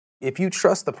if you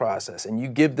trust the process and you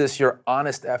give this your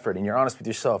honest effort and you're honest with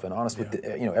yourself and honest with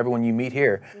everyone you meet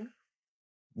here,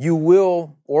 you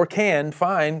will or can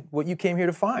find what you came here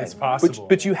to find. It's possible.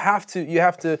 But you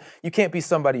can't be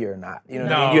somebody you're not. You know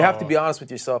what I mean? You have to be honest with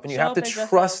yourself and you have to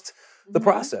trust the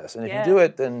process. And if you do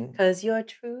it, then... Because your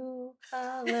true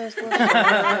colors will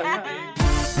shine.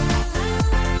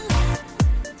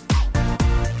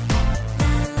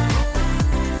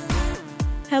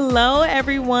 Hello,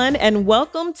 everyone, and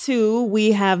welcome to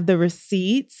We Have the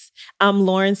Receipts. I'm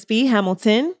Lawrence B.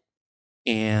 Hamilton.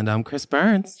 And I'm Chris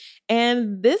Burns.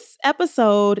 And this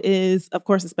episode is, of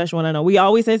course, a special one. I know we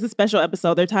always say it's a special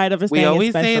episode. They're tired of us saying it's special. We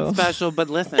always say it's special, but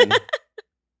listen,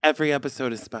 every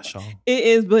episode is special. It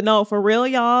is, but no, for real,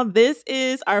 y'all, this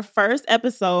is our first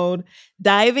episode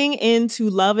diving into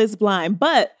Love is Blind.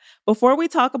 But before we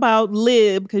talk about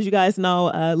LIB, because you guys know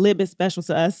LIB is special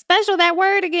to us. Special, that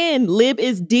word again. LIB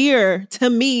is dear to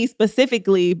me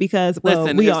specifically because, well,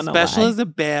 listen, we all know special why. is a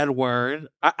bad word.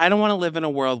 I don't want to live in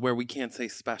a world where we can't say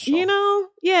special. You know?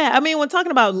 Yeah. I mean, when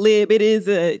talking about LIB,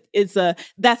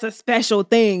 that's a special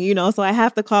thing, you know? So I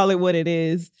have to call it what it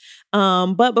is.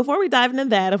 But before we dive into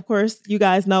that, of course, you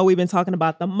guys know we've been talking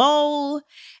about the mole.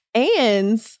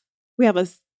 And we have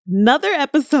another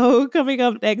episode coming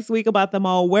up next week about the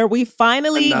mole where we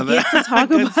finally get to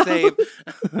talk about... Save.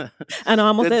 I know, I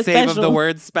almost said save special. Of the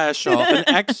word special. An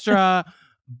extra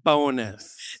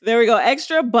bonus. There we go.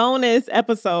 Extra bonus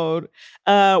episode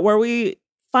where we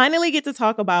finally get to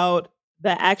talk about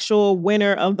the actual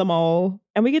winner of the mole.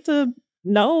 And we get to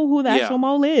know who the actual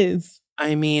mole is.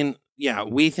 I mean... Yeah,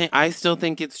 I still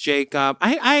think it's Jacob.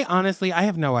 I honestly, I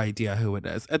have no idea who it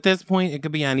is. At this point, it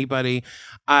could be anybody.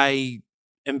 I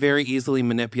am very easily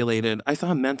manipulated. I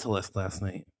saw a Mentalist last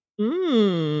night.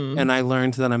 And I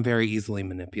learned that I'm very easily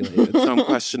manipulated. So I'm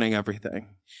questioning everything.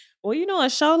 Well, you know,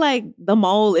 a show like The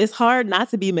Mole, it's hard not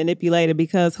to be manipulated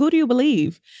because who do you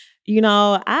believe? You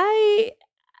know, I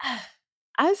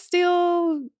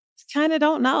still kind of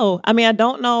don't know. I mean, I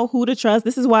don't know who to trust.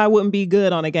 This is why I wouldn't be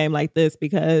good on a game like this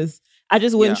because I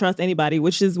just wouldn't trust anybody,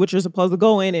 which is what you're supposed to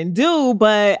go in and do.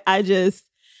 But I don't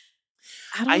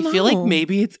know. Feel like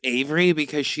maybe it's Avery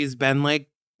because she's been like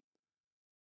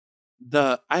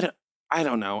I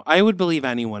don't know. I would believe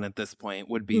anyone at this point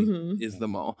would be is the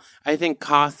mole. I think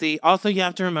Cassie. Also, you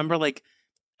have to remember like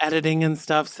editing and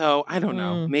stuff. So I don't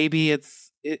know. Maybe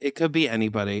it could be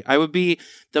anybody. I would be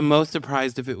the most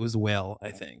surprised if it was Will,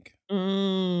 I think.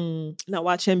 Now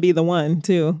watch him be the one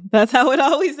too. That's how it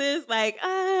always is. Like,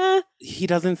 he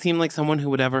doesn't seem like someone who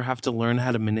would ever have to learn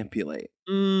how to manipulate.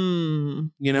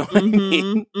 You know what I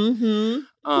mean?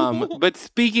 But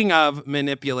speaking of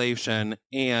manipulation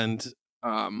and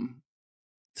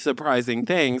surprising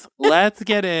things, let's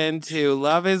get into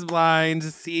Love is Blind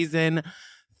season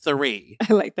 3.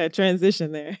 I like that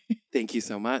transition there. Thank you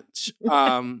so much.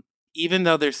 Even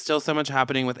though there's still so much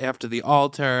happening with After the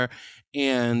Altar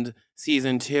and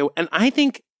season 2. And I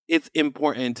think it's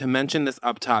important to mention this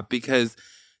up top because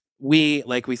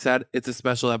like we said, it's a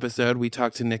special episode. We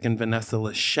talked to Nick and Vanessa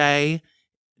Lachey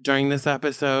during this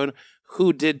episode,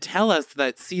 who did tell us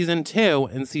that season 2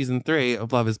 and season 3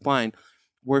 of Love is Blind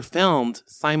were filmed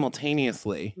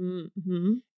simultaneously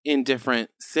in different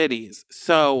cities.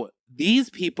 So these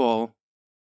people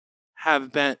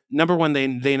have been, number one,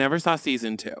 they never saw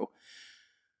season 2.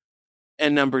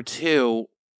 And number 2,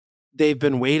 they've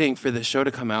been waiting for the show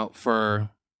to come out for,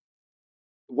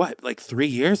 like 3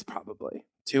 years probably.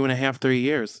 2.5, 3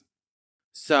 years.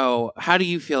 So how do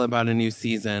you feel about a new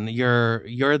season? You're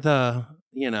the,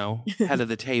 head of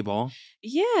the table.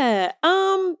 Yeah.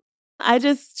 I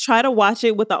just try to watch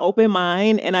it with an open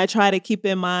mind. And I try to keep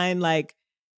in mind, like,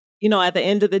 at the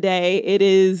end of the day, it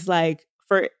is like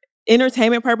for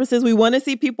entertainment purposes, we want to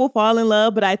see people fall in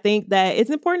love, but I think that it's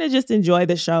important to just enjoy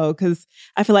the show because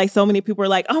I feel like so many people are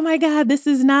like, oh my God, this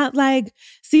is not like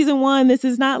season 1. This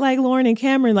is not like Lauren and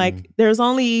Cameron. Like there's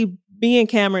only me and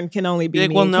Cameron can only be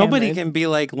me and nobody Cameron. Can be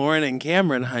like Lauren and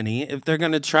Cameron, honey. If they're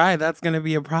going to try, that's going to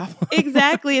be a problem.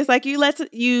 Exactly. It's like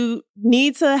you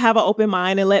need to have an open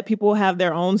mind and let people have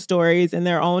their own stories and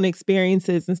their own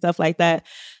experiences and stuff like that.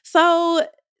 So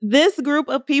this group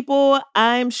of people,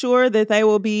 I'm sure that they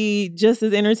will be just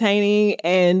as entertaining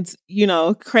and,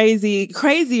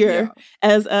 crazier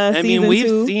as season 2.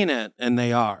 We've seen it, and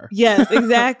they are. Yes,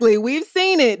 exactly. We've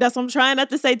seen it. That's why I'm trying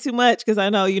not to say too much because I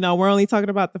know, we're only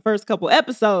talking about the first couple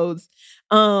episodes.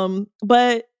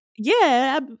 But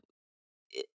yeah,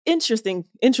 interesting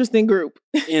group.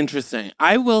 Interesting.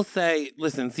 I will say,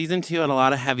 listen, season 2 had a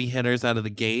lot of heavy hitters out of the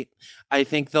gate. I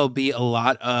think there'll be a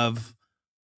lot of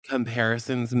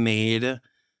comparisons made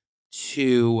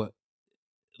to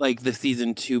like the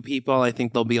season 2 people. I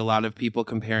think there'll be a lot of people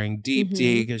comparing Deep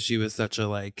D because she was such a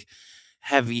like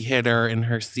heavy hitter in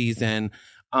her season.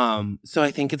 So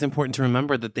I think it's important to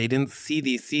remember that they didn't see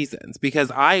these seasons, because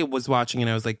I was watching and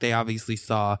I was like, they obviously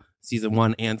saw season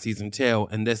 1 and season 2,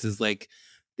 and this is like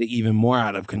the even more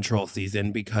out of control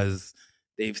season because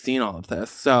they've seen all of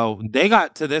this. So they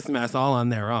got to this mess all on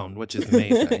their own, which is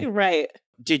amazing. Right.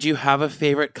 Did you have a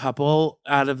favorite couple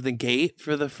out of the gate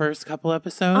for the first couple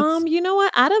episodes? You know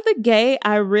what? Out of the gate,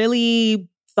 I really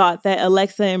thought that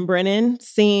Alexa and Brennan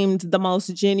seemed the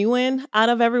most genuine out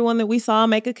of everyone that we saw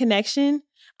make a connection.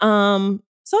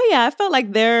 So yeah, I felt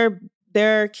like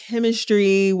their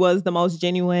chemistry was the most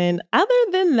genuine. Other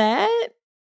than that,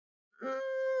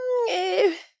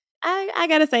 I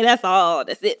gotta say that's all.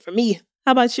 That's it for me.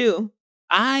 How about you?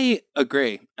 I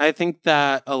agree. I think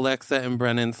that Alexa and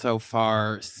Brennan so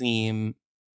far seem,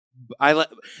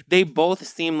 they both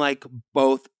seem like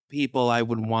both people I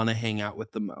would want to hang out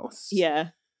with the most.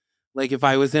 Yeah. Like if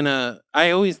I was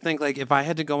I always think like if I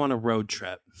had to go on a road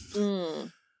trip,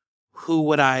 who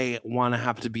would I want to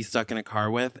have to be stuck in a car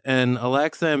with? And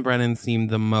Alexa and Brennan seem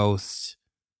the most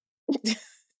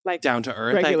like down to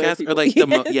earth, I guess, people. or like the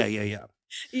most. Yeah.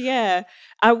 Yeah.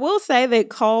 I will say that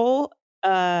Cole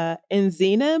and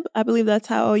Zenib, I believe that's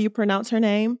how you pronounce her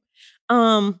name.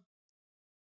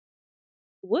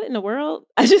 What in the world?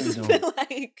 I just feel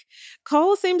like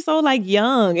Cole seems so like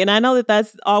young. And I know that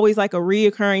that's always like a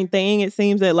reoccurring thing. It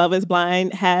seems that Love is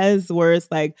Blind has, where it's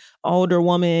like older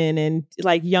woman and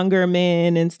like younger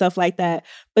men and stuff like that.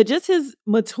 But just his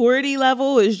maturity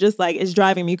level is just like, it's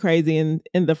driving me crazy in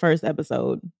the first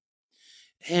episode.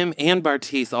 Him and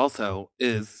Bartice also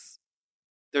there's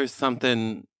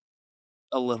something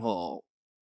a little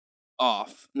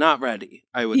off. Not ready,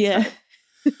 I would say.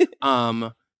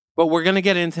 But we're going to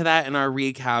get into that in our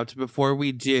recap. Before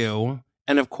we do,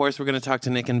 and of course, we're going to talk to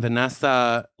Nick and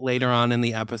Vanessa later on in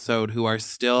the episode, who are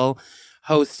still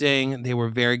hosting. They were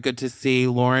very good to see.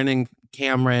 Lauren and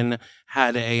Cameron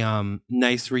had a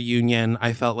nice reunion.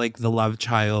 I felt like the love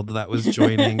child that was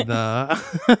joining the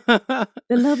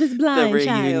Love is Blind the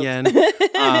reunion.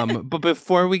 But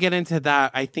before we get into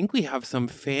that, I think we have some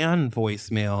fan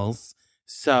voicemails.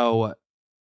 So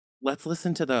let's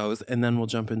listen to those, and then we'll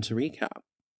jump into recap.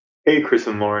 Hey, Chris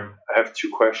and Lauren. I have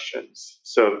 2 questions.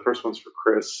 So the first one's for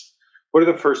Chris. What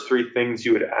are the first 3 things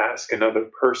you would ask another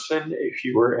person if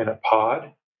you were in a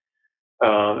pod?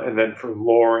 And then for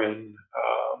Lauren,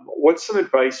 what's some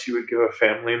advice you would give a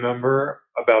family member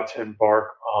about to embark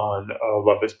on a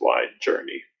Love is Blind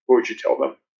journey? What would you tell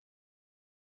them?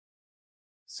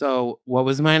 So what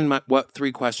was mine? What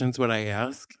 3 questions would I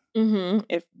ask?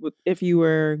 If you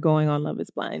were going on Love is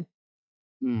Blind.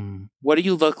 What do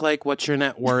you look like? What's your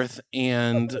net worth?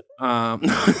 And I'm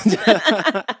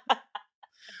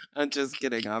just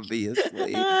kidding,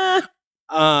 obviously.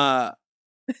 Gosh.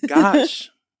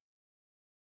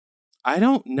 I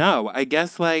don't know. I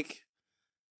guess like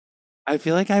I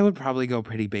feel like I would probably go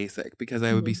pretty basic because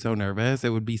I would be so nervous. It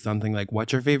would be something like,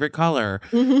 what's your favorite color?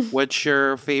 What's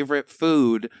your favorite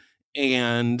food?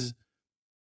 And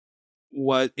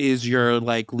what is your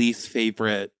like least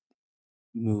favorite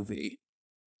movie?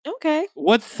 Okay.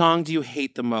 What song do you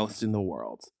hate the most in the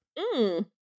world?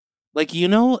 Like, you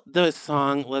know the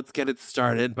song Let's Get It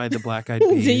Started by the Black Eyed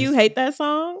Peas? Do you hate that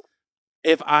song?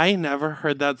 If I never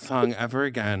heard that song ever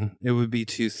again, it would be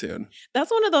too soon. That's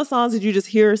one of those songs that you just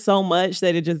hear so much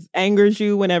that it just angers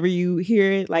you whenever you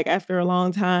hear it, like after a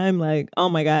long time. Like, oh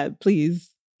my God, please.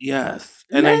 Yes.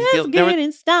 And Let's I feel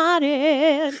getting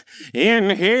started in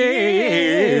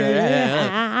here.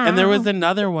 Yeah. And there was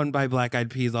another one by Black Eyed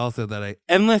Peas also that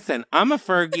and listen, I'm a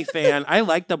Fergie fan. I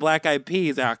like the Black Eyed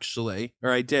Peas actually,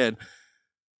 or I did.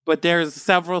 But there's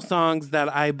several songs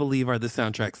that I believe are the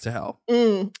soundtracks to hell.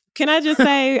 Can I just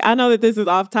say, I know that this is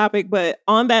off topic, but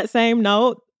on that same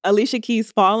note, Alicia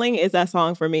Keys' Falling is that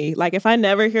song for me. Like if I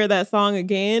never hear that song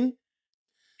again,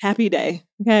 happy day.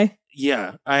 Okay.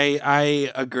 Yeah, I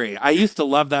agree. I used to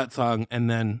love that song, and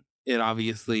then it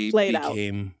obviously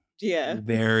became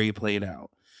very played out.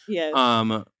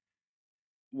 Yeah.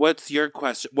 What's your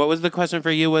question? What was the question for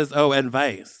you? Was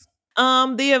advice?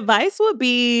 The advice would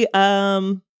be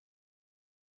to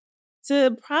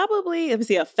probably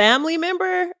a family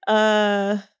member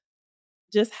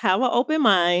just have an open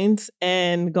mind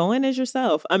and go in as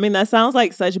yourself. I mean, that sounds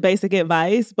like such basic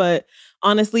advice, but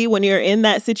honestly, when you're in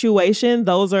that situation,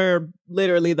 those are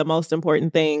literally the most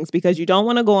important things because you don't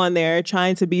want to go on there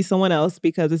trying to be someone else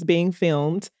because it's being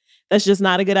filmed. That's just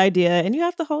not a good idea. And you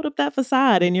have to hold up that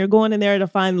facade and you're going in there to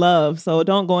find love. So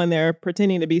don't go in there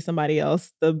pretending to be somebody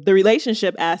else. The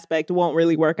relationship aspect won't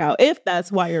really work out if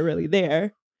that's why you're really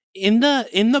there. In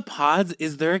the pods,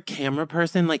 is there a camera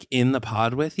person like in the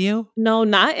pod with you? No,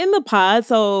 not in the pod.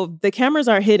 So the cameras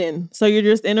are hidden. So you're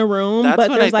just in a room, That's but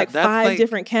what there's I like thought. That's 5 like-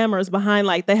 different cameras behind.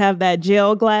 Like they have that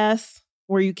gel glass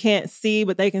where you can't see,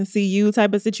 but they can see you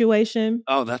type of situation.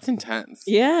 Oh, that's intense.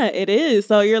 Yeah, it is.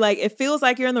 So you're like, it feels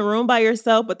like you're in the room by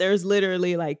yourself, but there's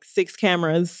literally like 6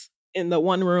 cameras in the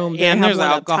one room. They And have there's one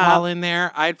up alcohol top. in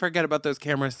there. I'd forget about those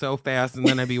cameras so fast, and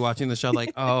then I'd be watching the show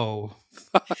like, oh,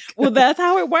 fuck. Well, that's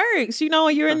how it works. You know,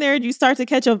 when you're in there, you start to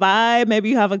catch a vibe. Maybe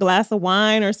you have a glass of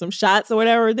wine or some shots or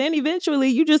whatever. Then eventually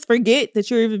you just forget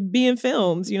that you're being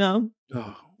filmed, you know?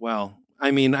 Oh, well,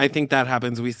 I mean, I think that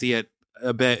happens. We see it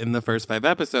a bit in the first 5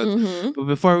 episodes. Mhm. But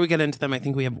before we get into them, I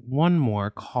think we have one more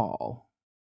call.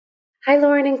 Hi,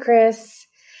 Lauren and Chris.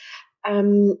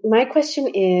 My question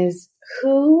is,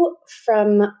 who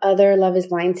from other Love is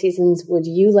Blind seasons would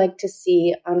you like to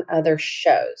see on other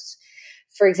shows?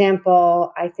 For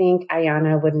example, I think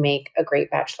Ayana would make a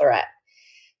great bachelorette.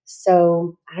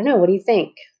 So, I don't know. What do you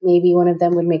think? Maybe one of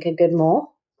them would make a good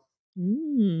mole?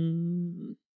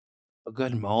 Mm. A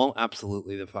good mole?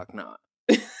 Absolutely the fuck not.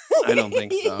 I don't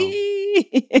think so.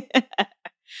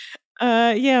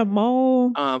 Yeah,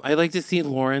 mole. I'd like to see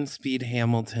Lauren Speed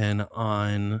Hamilton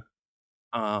on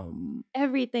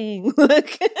Everything.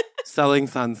 Look. Selling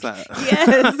Sunset.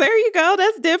 Yes, there you go.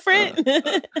 That's different.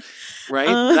 Right?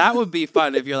 That would be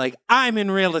fun if you're like, I'm in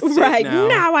real estate Right. now.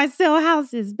 Now I sell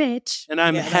houses, bitch. And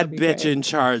I'm Yeah, head that'd be bitch great. in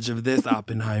charge of this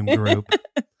Oppenheim group.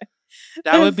 That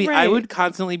That's would be, I right. would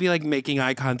constantly be like making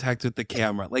eye contact with the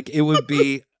camera. Like it would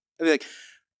be, I'd be like,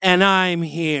 and I'm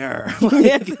here.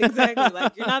 Yes, exactly.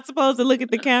 Like you're not supposed to look at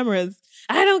the cameras.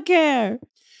 I don't care.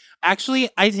 Actually,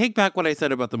 I take back what I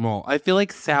said about the mole. I feel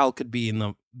like Sal could be on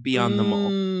the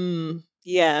mole.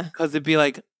 Yeah. Because it'd be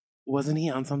like, wasn't he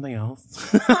on something else?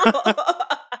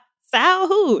 Sal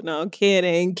who? No,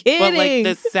 kidding. But like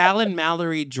the Sal and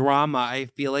Mallory drama, I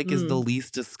feel like is the Mm.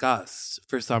 least discussed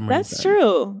for some reason. That's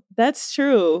true. That's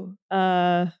true.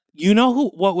 You know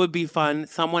what would be fun?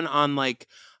 Someone on like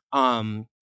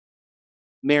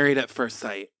Married at First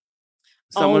Sight.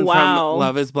 Someone wow. from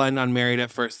Love is Blind on Married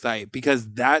at First Sight.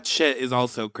 Because that shit is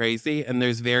also crazy and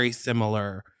there's very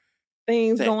similar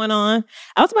things things. going on.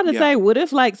 I was about to Yeah. say, what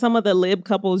if like some of the lib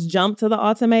couples jump to the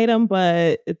ultimatum,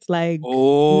 but it's like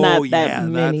not that yeah,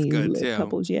 many that's good lib too.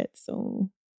 couples yet. So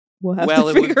we'll have Well, to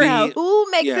it would figure out be-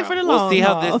 who makes Yeah, it for the we'll long see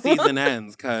how haul. this season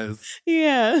ends because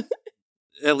Yeah,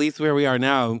 at least where we are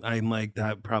now, I'm like,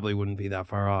 that probably wouldn't be that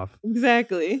far off.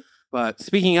 exactly. But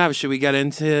speaking of, should we get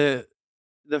into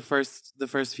the first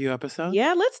few episodes?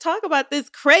 Yeah, let's talk about this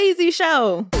crazy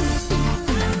show.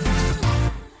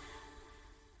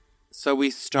 So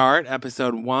we start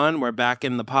episode 1. We're back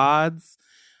in the pods.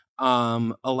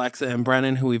 Alexa and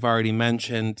Brennan, who we've already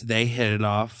mentioned, they hit it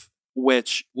off,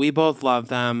 which we both love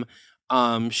them.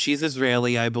 She's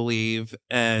Israeli, I believe,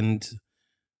 and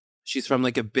she's from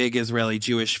like a big Israeli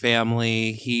Jewish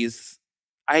family. He's,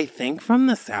 I think, from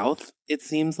the South, it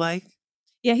seems like.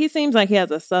 Yeah, he seems like he has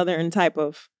a southern type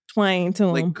of twang to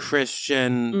him. Like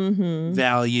Christian Mm-hmm.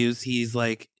 values. He's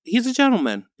a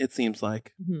gentleman, it seems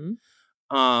like. Mm-hmm.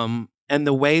 And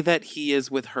the way that he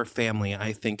is with her family,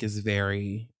 I think is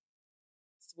very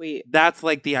Sweet. that's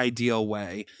like the ideal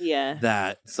way Yeah.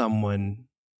 that someone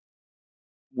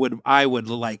I would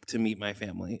like to meet my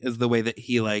family, is the way that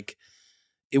he like,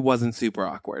 it wasn't super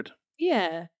awkward.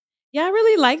 Yeah. Yeah, I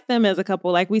really like them as a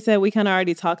couple. Like we said, we kind of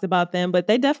already talked about them, but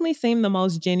they definitely seem the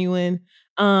most genuine.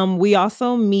 We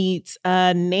also meet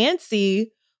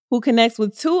Nancy, who connects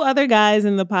with 2 other guys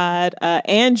in the pod.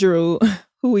 Andrew,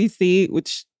 who we see,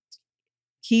 which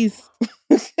he's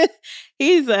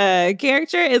he's a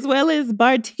character, as well as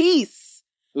Bartice,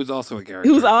 Who's also a character.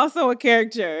 who's also a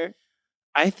character.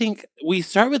 I think we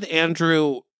start with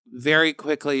Andrew very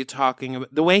quickly talking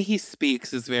about the way he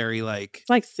speaks is very like, It's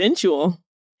like sensual.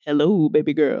 Hello,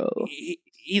 baby girl.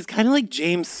 he's kind of like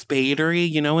James Spadery,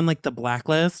 you know, in like The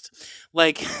Blacklist.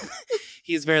 Like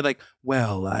he's very like,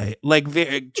 well, I like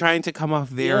very, trying to come off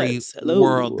very Yes, hello.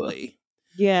 worldly.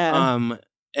 Yeah.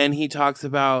 And he talks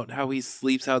about how he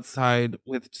slept outside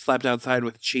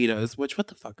with cheetahs, which what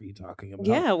the fuck are you talking about?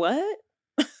 Yeah, what?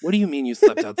 What do you mean you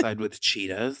slept outside with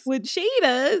cheetahs? With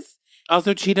cheetahs.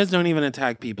 Also, cheetahs don't even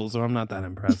attack people, so I'm not that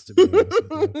impressed, to be honest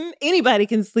with you. Anybody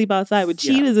can sleep outside with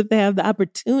Yeah. cheetahs if they have the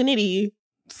opportunity.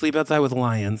 Sleep outside with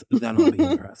lions, then I'll be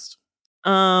impressed.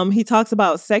 He talks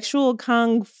about sexual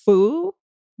kung fu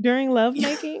during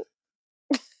lovemaking.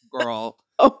 Girl.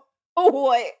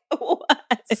 What?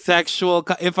 Sexual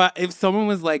if someone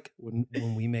was like,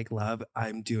 when we make love,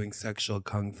 I'm doing sexual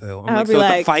kung fu. I'm I'll like, be so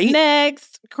like, it's a fight?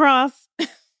 next, cross.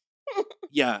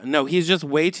 Yeah, no, he's just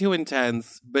way too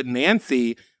intense. But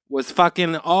Nancy was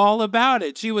fucking all about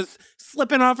it. She was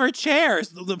slipping off her chair,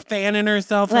 fanning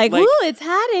herself. Like, ooh, it's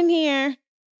hot in here.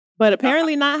 But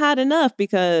apparently not hot enough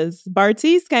because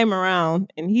Bartiz came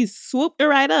around and he swooped her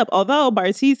right up. Although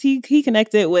Bartiz, he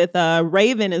connected with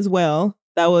Raven as well.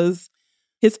 That was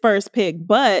his first pick.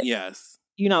 But, yes,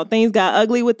 you know, things got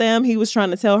ugly with them. He was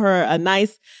trying to tell her a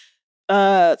nice,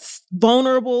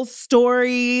 vulnerable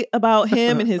story about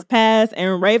him and his past.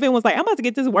 And Raven was like, I'm about to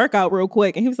get this workout real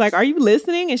quick. And he was like, are you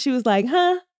listening? And she was like,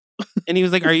 huh? And he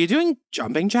was like, are you doing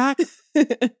jumping jacks?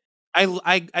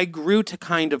 I grew to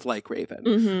kind of like Raven.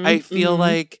 Mm-hmm, I feel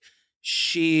like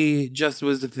she just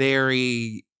was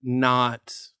very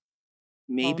not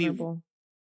maybe vulnerable.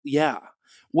 Yeah.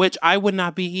 Which I would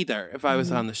not be either if I was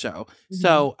on the show.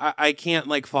 So I can't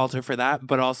like fault her for that,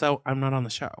 but also I'm not on the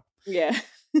show. Yeah.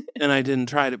 And I didn't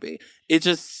try to be. It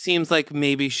just seems like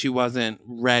maybe she wasn't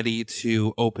ready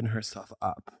to open herself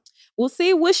up. We'll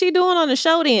see what's she doing on the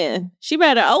show then. She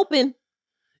better open.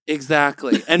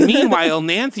 Exactly. And meanwhile,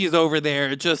 Nancy's over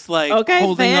there just like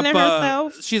holding up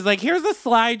herself. She's like, here's a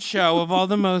slideshow of all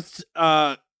the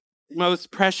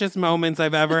most precious moments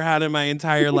I've ever had in my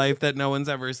entire life that no one's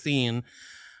ever seen.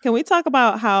 Can we talk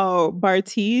about how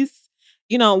Bartiz,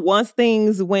 you know, once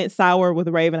things went sour with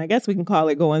Raven, I guess we can call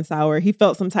it going sour. He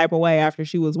felt some type of way after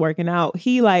she was working out.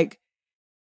 He like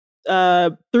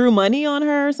threw money on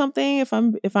her or something. If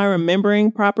I'm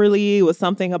remembering properly, it was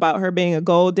something about her being a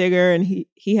gold digger, and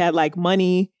he had like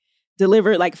money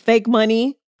delivered, like fake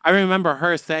money. I remember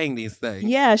her saying these things.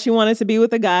 Yeah, she wanted to be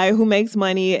with a guy who makes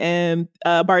money, and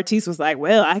Bartiz was like,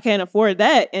 well, I can't afford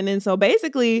that. And then so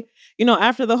basically, you know,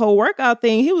 after the whole workout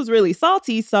thing, he was really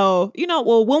salty. So, you know,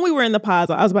 well, when we were in the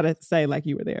pods, I was about to say like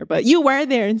you were there, but you were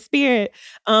there in spirit.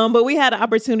 But we had an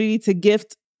opportunity to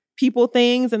gift people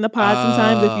things in the pod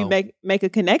sometimes if you make a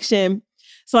connection.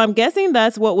 So I'm guessing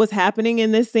that's what was happening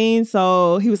in this scene.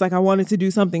 So he was like, I wanted to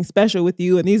do something special with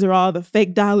you, and these are all the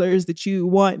fake dollars that you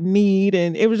want and need.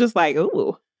 And it was just like,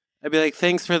 ooh. I'd be like,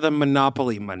 thanks for the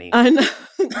Monopoly money. I know.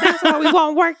 That's why we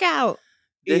won't work out.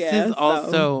 This is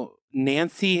also,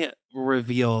 Nancy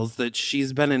reveals that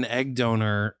she's been an egg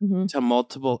donor to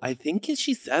multiple, I think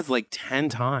she says like 10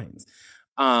 times.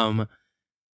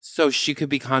 So she could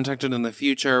be contacted in the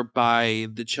future by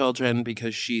the children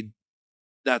because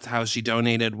that's how she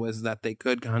donated, was that they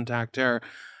could contact her.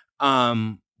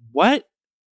 What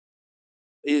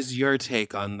is your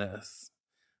take on this?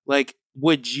 Like,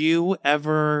 would you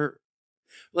ever,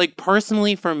 like,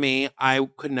 personally for me, I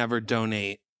could never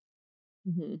donate.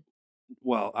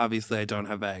 Well, obviously I don't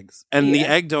have eggs. And the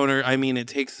egg donor, I mean, it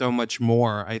takes so much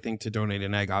more, I think, to donate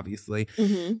an egg, obviously,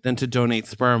 than to donate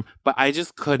sperm. But I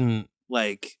just couldn't,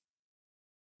 like,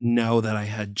 know that I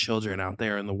had children out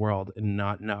there in the world and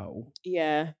not know.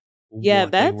 Yeah, who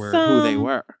that's they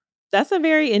were. That's a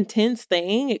very intense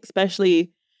thing,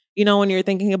 especially, you know, when you're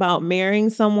thinking about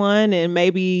marrying someone and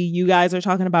maybe you guys are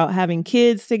talking about having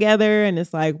kids together, and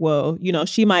it's like, well, you know,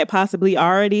 she might possibly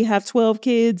already have 12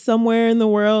 kids somewhere in the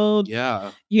world.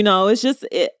 Yeah. You know, it's just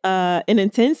an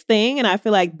intense thing. And I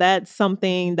feel like that's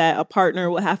something that a partner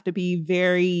will have to be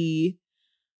very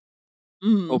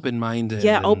open-minded.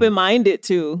 Yeah, open-minded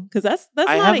too. Because that's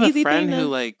not an easy thing. I have a friend who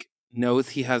like knows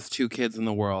he has 2 kids in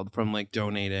the world from like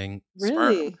donating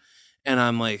sperm. And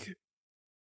I'm like,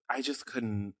 I just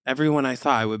couldn't. Everyone I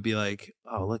saw, I would be like,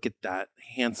 oh, look at that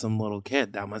handsome little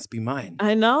kid. That must be mine.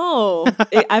 I know.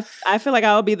 I feel like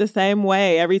I would be the same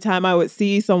way. Every time I would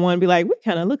see someone, be like, we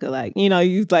kind of look alike. You know,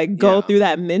 you like go through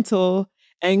that mental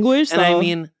anguish. And I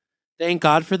mean, thank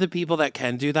God for the people that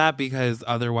can do that, because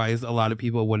otherwise a lot of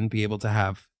people wouldn't be able to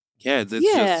have kids.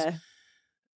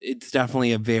 It's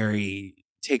definitely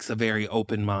takes a very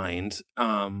open mind.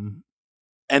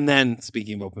 And then,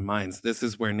 speaking of open minds, this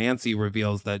is where Nancy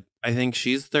reveals that I think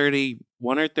she's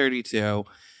 31 or 32,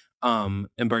 and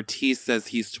Bartiz says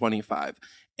he's 25.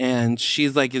 And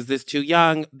she's like, is this too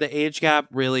young? The age gap,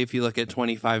 really, if you look at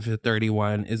 25 to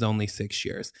 31, is only 6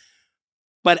 years.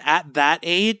 But at that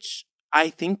age, I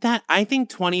think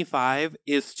 25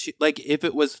 is too, like, if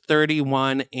it was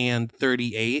 31 and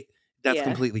 38, that's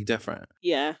completely different.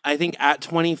 Yeah. I think at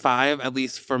 25, at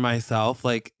least for myself,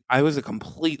 like, I was a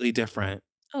completely different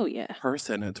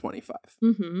person at 25.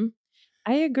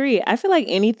 I agree. I feel like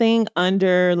anything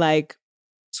under like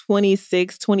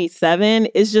 26, 27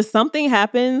 is just something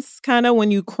happens kind of when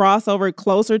you cross over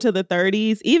closer to the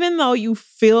 30s, even though you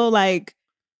feel like,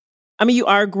 I mean, you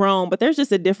are grown, but there's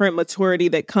just a different maturity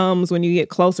that comes when you get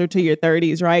closer to your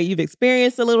 30s, right? You've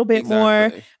experienced a little bit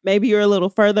more. Maybe you're a little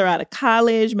further out of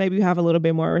college. Maybe you have a little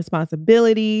bit more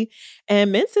responsibility.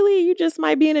 And mentally, you just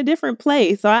might be in a different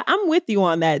place. So I'm with you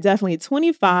on that. Definitely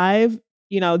 25,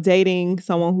 dating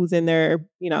someone who's in their,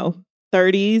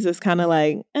 30s is kind of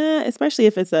like, especially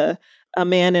if it's a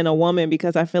man and a woman,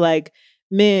 because I feel like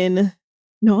men,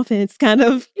 no offense, kind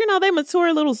of, they mature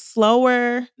a little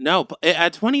slower. No,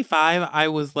 at 25, I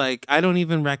was like, I don't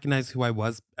even recognize who I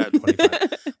was at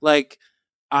 25. Like,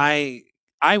 I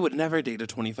would never date a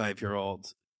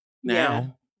 25-year-old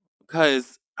now,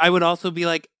 because I would also be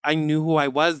like, I knew who I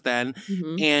was then,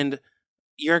 and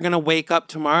you're going to wake up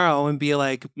tomorrow and be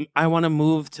like, I want to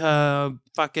move to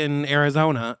fucking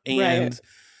Arizona, and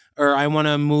or I want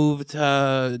to move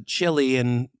to Chile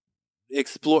and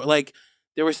explore. Like,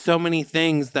 there were so many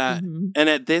things that, and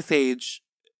at this age,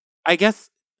 I guess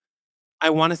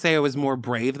I want to say I was more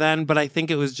brave then, but I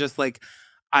think it was just like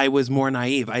I was more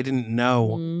naive. I didn't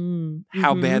know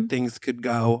how bad things could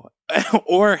go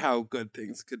or how good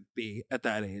things could be at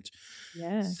that age.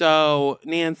 Yeah. So,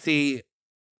 Nancy,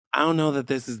 I don't know that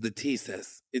this is the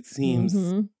thesis. It seems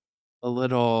a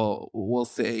little, we'll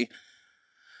see.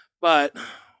 But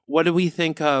what do we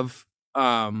think of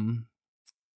Colleen?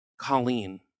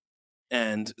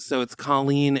 And so it's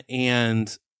Colleen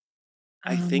and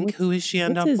I think who is she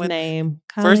end up with? What's his name?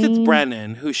 First it's Colleen?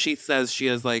 Brennan, who she says she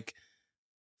has like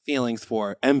feelings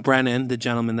for. And Brennan, the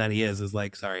gentleman that he is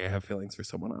like, sorry, I have feelings for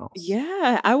someone else.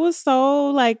 Yeah, I was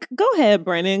so like, go ahead,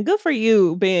 Brennan. Good for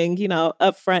you being,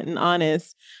 upfront and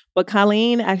honest. But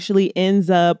Colleen actually ends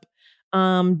up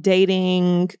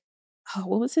dating,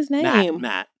 what was his name?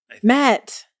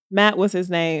 Matt. Matt was his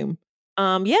name.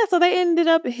 So they ended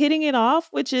up hitting it off,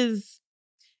 which is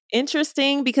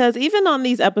interesting because even on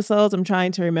these episodes, I'm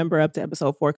trying to remember up to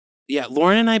episode 4. Yeah,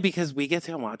 Lauren and I, because we get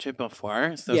to watch it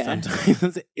before, so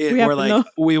sometimes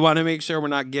we want to make sure we're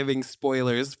not giving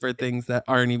spoilers for things that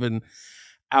aren't even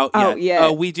out yet.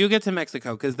 Oh, we do get to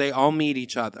Mexico because they all meet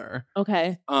each other.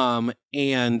 Okay.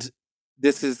 And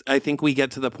this is, I think we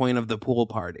get to the point of the pool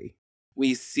party.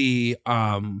 We see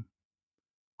Cole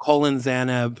and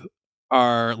Zanab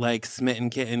are like smitten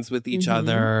kittens with each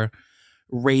other.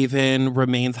 Raven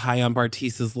remains high on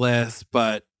Bartisa's list,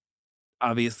 but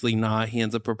obviously not. He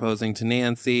ends up proposing to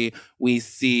Nancy. We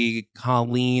see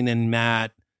Colleen and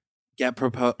Matt get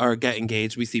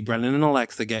engaged. We see Brennan and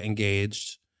Alexa get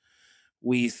engaged.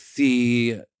 We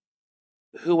see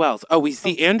who else? Oh, we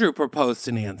see Andrew propose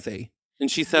to Nancy, and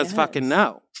she says fucking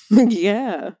no.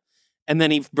 Yeah. And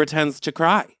then he pretends to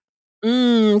cry.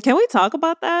 Can we talk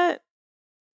about that?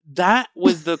 That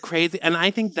was the crazy, and I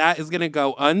think that is going to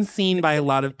go unseen by a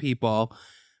lot of people,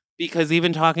 because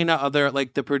even talking to other,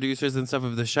 like the producers and stuff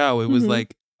of the show, it was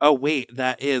like, oh wait,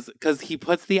 that is, because he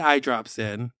puts the eye drops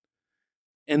in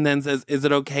and then says, is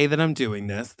it okay that I'm doing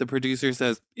this? The producer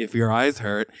says, if your eyes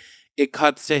hurt. It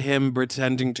cuts to him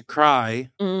pretending to cry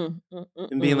and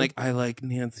being like, I like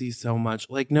Nancy so much.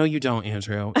 Like, no, you don't,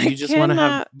 Andrew. You just want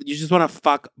to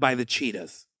fuck by the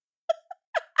cheetahs.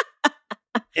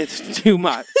 It's too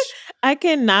much. I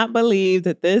cannot believe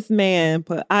that this man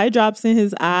put eye drops in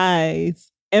his eyes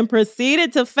and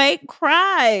proceeded to fake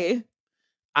cry.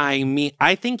 I mean,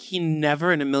 I think he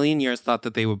never in a million years thought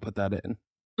that they would put that in.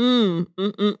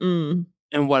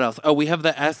 And what else? Oh, we have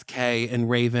the SK and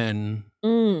Raven.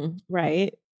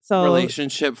 Right. So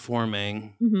relationship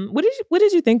forming. What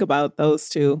did you think about those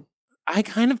two? I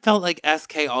kind of felt like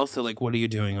SK also like, what are you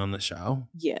doing on the show?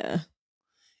 Yeah.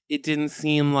 It didn't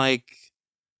seem like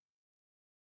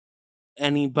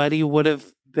anybody would have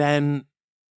been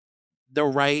the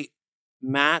right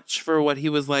match for what he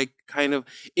was like, kind of.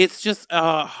 It's just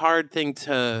a hard thing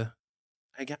to,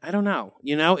 I don't know,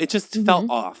 it just felt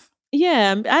off.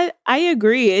 Yeah, I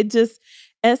agree. It just,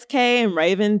 SK and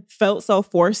Raven felt so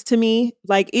forced to me.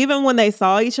 Like, even when they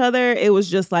saw each other, it was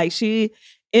just like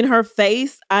in her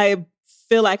face, I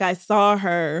feel like I saw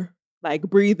her like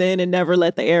breathe in and never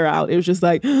let the air out. It was just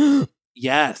like,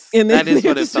 yes, that is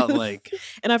what it felt like.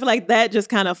 And I feel like that just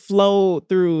kind of flowed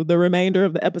through the remainder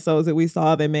of the episodes that we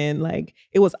saw them in. Like,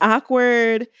 it was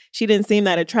awkward. She didn't seem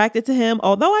that attracted to him.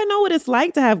 Although I know what it's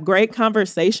like to have great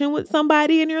conversation with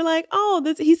somebody and you're like,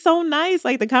 oh, he's so nice.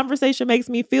 Like, the conversation makes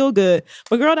me feel good.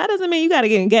 But girl, that doesn't mean you got to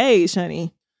get engaged,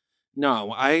 honey.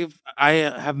 No, I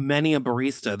have many a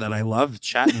barista that I love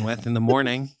chatting with in the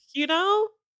morning.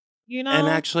 And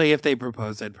actually, if they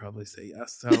proposed, I'd probably say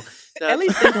yes. So at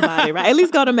least think about it, right? At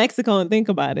least go to Mexico and think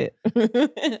about it.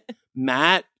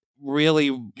 Matt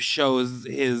really shows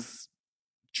his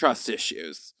trust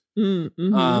issues.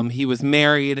 He was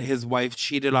married. His wife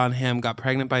cheated on him, got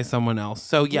pregnant by someone else.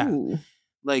 So yeah,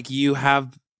 like you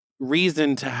have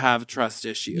reason to have trust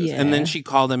issues. Yeah. And then she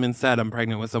called him and said, I'm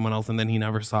pregnant with someone else. And then he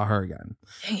never saw her again.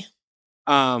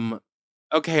 Damn.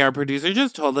 Okay, our producer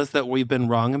just told us that we've been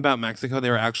wrong about Mexico. They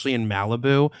were actually in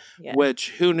Malibu,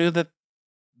 which who knew that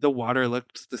the water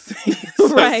looked the same.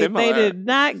 So right. similar. They did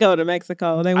not go to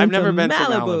Mexico. They went I've never to been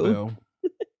Malibu. to Malibu.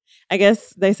 I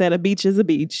guess they said a beach is a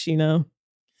beach, you know.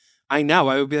 I know.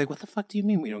 I would be like, what the fuck do you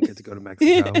mean we don't get to go to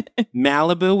Mexico?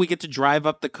 Malibu, we get to drive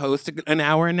up the coast an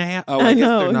hour and a half. Oh, I guess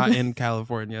know. they're not in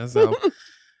California, so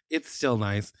it's still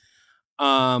nice.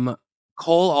 Cole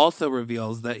also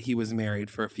reveals that he was married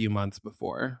for a few months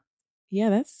before. Yeah,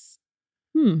 that's...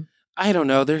 I don't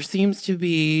know. There seems to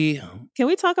be... Can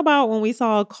we talk about when we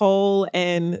saw Cole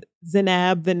and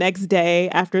Zainab the next day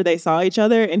after they saw each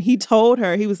other? And he told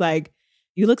her, he was like,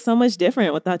 you look so much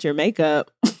different without your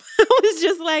makeup. I was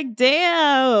just like,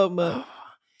 damn.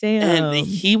 Damn. And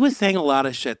he was saying a lot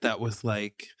of shit that was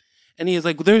like... And he was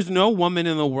like, there's no woman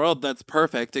in the world that's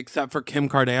perfect except for Kim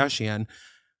Kardashian.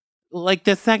 Like,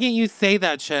 the second you say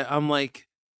that shit, I'm like...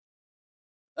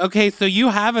 Okay, so you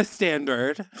have a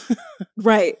standard.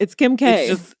 Right. It's Kim K.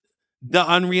 It's just the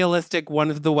unrealistic, one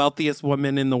of the wealthiest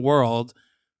women in the world.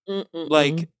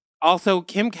 Like, also,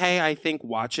 Kim K, I think,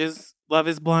 watches Love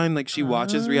is Blind. Like, she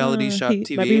watches reality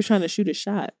TV. Maybe he was trying to shoot a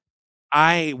shot.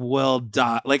 I will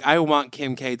die. Like, I want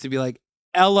Kim K to be like,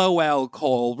 LOL,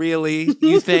 Cole. Really?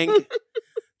 You think?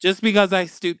 Just because I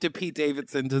stoop to Pete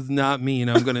Davidson does not mean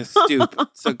I'm going to stoop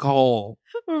to Cole.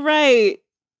 Right.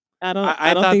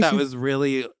 I thought that was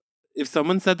really, if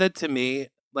someone said that to me,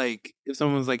 like, if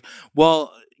someone was like,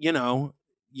 well, you know,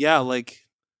 yeah, like,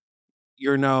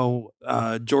 you're no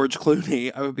George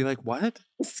Clooney, I would be like, what?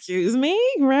 Excuse me?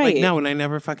 Right. Like, no, and I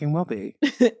never fucking will be.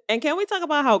 And can we talk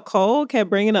about how Cole kept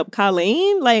bringing up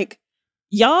Colleen? Like,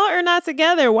 y'all are not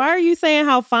together. Why are you saying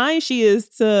how fine she is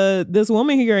to this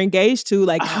woman who you're engaged to?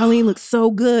 Like, Colleen looks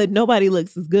so good. Nobody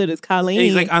looks as good as Colleen. And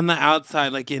he's like, on the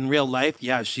outside, like in real life,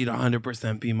 yeah, she'd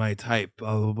 100% be my type,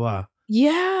 blah, blah, blah.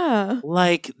 Yeah.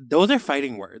 Like, those are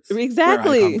fighting words.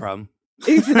 Exactly. Where I come from.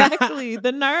 Exactly.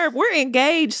 The nerve. We're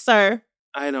engaged, sir.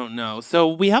 I don't know. So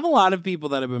we have a lot of people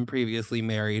that have been previously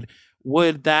married.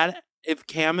 Would that, if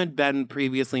Cam had been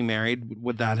previously married,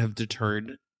 would that have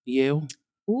deterred you?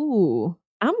 Ooh.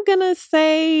 I'm going to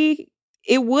say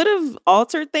it would have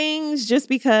altered things just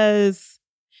because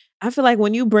I feel like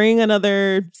when you bring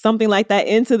something like that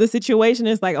into the situation,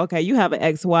 it's like, okay, you have an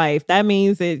ex-wife. That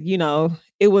means that, you know,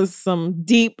 it was some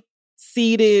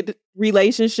deep-seated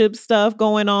relationship stuff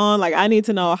going on. Like, I need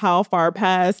to know how far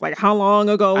past, like how long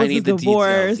ago was the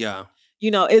divorce? Details, yeah. You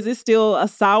know, is it still a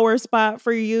sour spot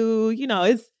for you? You know,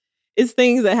 it's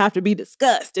things that have to be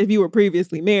discussed if you were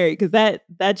previously married, because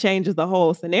that changes the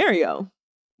whole scenario.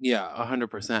 Yeah,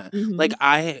 100%. Like,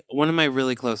 one of my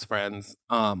really close friends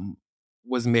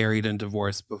was married and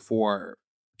divorced before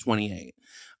 28.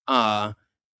 And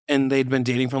they'd been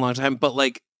dating for a long time. But,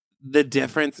 like, the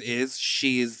difference is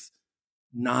she's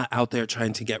not out there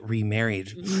trying to get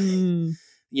remarried.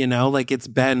 You know, like, it's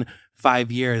been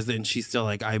 5 years and she's still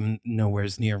like, I'm nowhere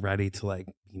near ready to, like,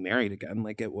 be married again.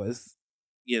 Like, it was,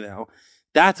 you know.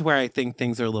 That's where I think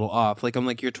things are a little off. Like, I'm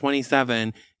like, you're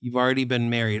 27, you've already been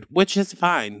married, which is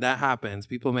fine. That happens.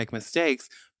 People make mistakes.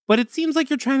 But it seems like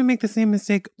you're trying to make the same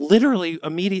mistake literally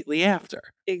immediately after.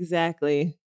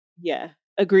 Exactly. Yeah.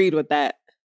 Agreed with that.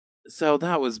 So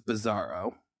that was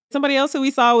bizarro. Somebody else who we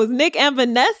saw was Nick and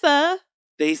Vanessa.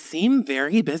 They seem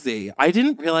very busy. I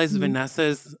didn't realize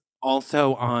Vanessa's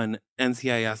also on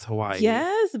NCIS Hawaii.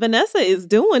 Yes, Vanessa is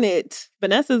doing it.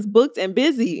 Vanessa's booked and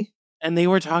busy. And they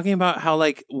were talking about how,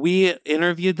 like, we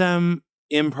interviewed them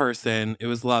in person. It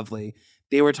was lovely.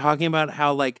 They were talking about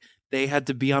how, like, they had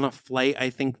to be on a flight,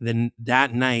 I think,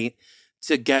 that night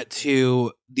to get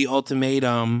to the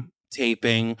Ultimatum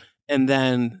taping. And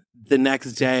then the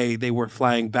next day, they were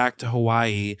flying back to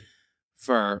Hawaii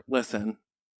for, listen.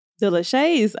 The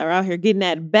Lacheys are out here getting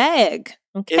that bag.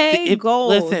 Okay, gold.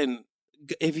 Listen,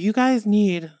 if you guys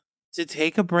need to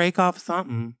take a break off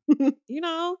something. You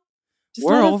know. Just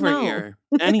we're over here.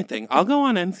 Anything. I'll go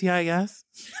on NCIS.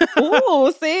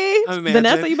 Ooh, see?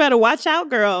 Vanessa, you better watch out,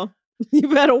 girl. You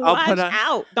better watch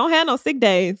out. Don't have no sick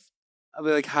days. I'll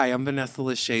be like, hi, I'm Vanessa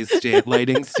Lachey's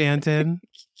lighting stand-in.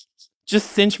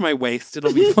 Just cinch my waist.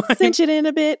 It'll be fine. Cinch it in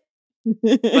a bit.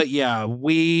 But yeah,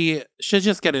 we should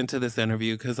just get into this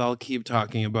interview because I'll keep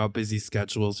talking about busy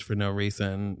schedules for no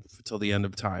reason till the end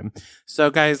of time. So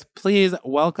guys, please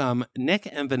welcome Nick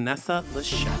and Vanessa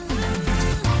Lachey.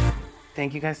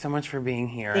 Thank you guys so much for being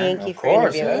here. Thank you for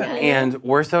interviewing us. And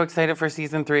we're so excited for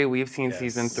season 3. We've seen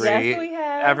season 3. Yes, we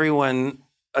have. Everyone,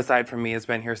 aside from me, has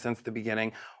been here since the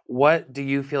beginning. What do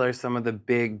you feel are some of the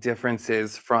big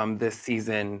differences from this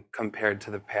season compared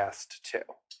to the past 2?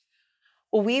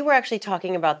 Well, we were actually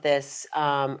talking about this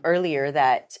earlier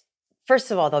that, first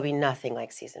of all, there'll be nothing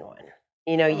like season 1.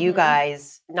 You know, you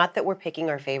guys, not that we're picking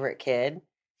our favorite kid,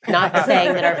 Not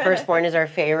saying that our firstborn is our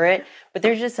favorite, but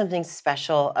there's just something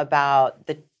special about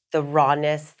the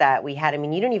rawness that we had. I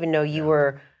mean, you don't even know you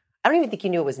were. I don't even think you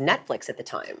knew it was Netflix at the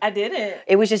time. I didn't.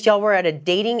 It was just y'all were at a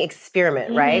dating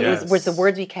experiment, right? Yes. It was the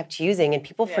words we kept using, and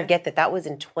people forget that was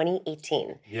in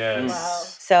 2018. Yes. Wow.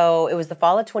 So it was the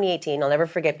fall of 2018. I'll never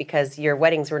forget because your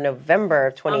weddings were November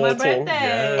of 2018. On my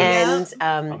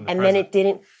birthday. And then it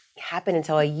didn't happen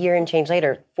until a year and change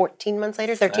later, 14 months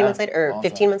later, 13 months later, or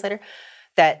 15 months later,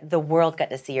 that the world got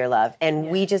to see your love. And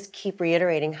we just keep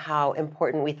reiterating how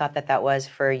important we thought that was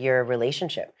for your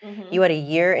relationship. You had a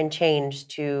year and change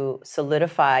to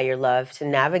solidify your love, to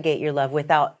navigate your love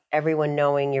without everyone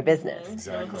knowing your business.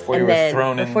 Exactly. Before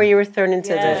you were thrown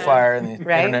into the fire and the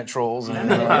internet trolls and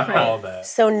all that.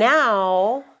 So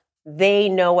now they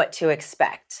know what to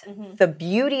expect. The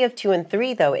beauty of 2 and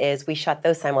 3, though, is we shot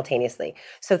those simultaneously.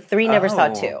 So 3 never saw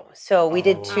 2. So we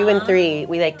did 2 and 3.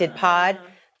 We did pod,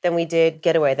 then we did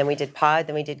getaway, then we did pod,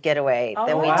 then we did getaway,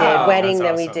 then we did wedding, That's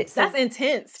then we awesome. did. That's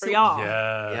intense for y'all.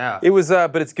 Yeah. It was,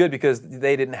 but it's good because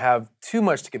they didn't have too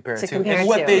much to compare it to. compare And it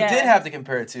what to. they did have to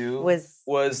compare it to Was-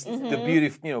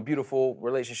 the beautiful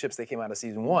relationships that came out of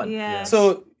season 1. Yeah.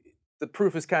 So the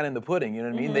proof is kind of in the pudding. You know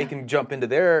what I mean? They can jump into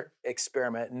their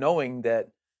experiment knowing that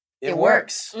it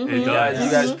works. It You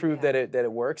does. guys proved that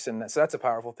it works, and so that's a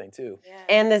powerful thing too.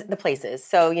 And the places.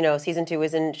 So, season 2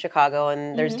 is in Chicago,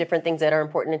 and there's different things that are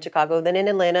important in Chicago than in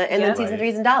Atlanta, and then season 3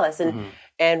 is in Dallas.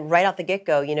 And right out the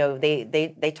get-go,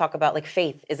 they talk about, like,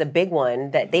 faith is a big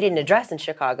one that they didn't address in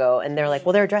Chicago, and they're like,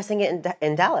 well, they're addressing it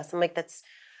in Dallas. I'm like,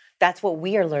 that's what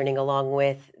we are learning along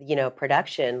with,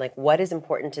 production, like what is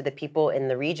important to the people in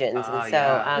the regions. And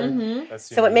so,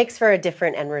 so it makes for a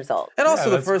different end result. And also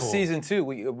the that's first cool. season too,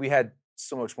 we had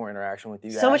so much more interaction with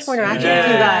you guys. So much more interaction with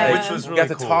you guys. Which was We really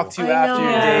got to cool. talk to you I after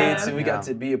your know. dates, and we got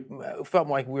to be. It felt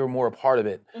like we were more a part of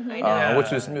it,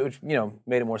 which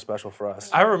made it more special for us.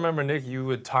 I remember, Nick, you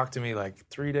would talk to me like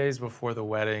 3 days before the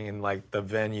wedding in like the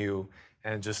venue,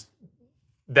 and just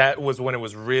that was when it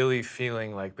was really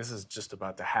feeling like this is just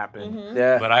about to happen.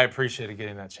 Yeah. But I appreciated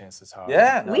getting that chance to talk.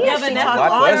 Yeah. We actually Vanessa, talked my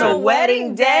on pleasure. the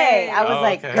wedding day. I was Oh,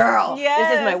 like, okay. girl, this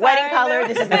is my Yes, wedding I color.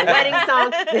 This is my wedding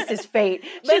song. This is fate.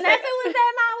 Vanessa was at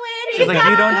my wedding. She's like,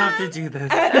 you don't have to do this.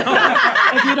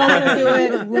 If you don't want to do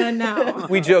it, run now.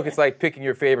 We joke it's like picking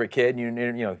your favorite kid. You're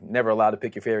never allowed to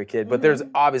pick your favorite kid, but there's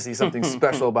obviously something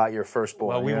special about your firstborn.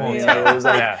 Well, we you know won't what I mean? tell. It was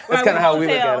like, Yeah. that's kind of how we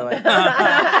look at it.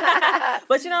 Like,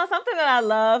 But something that I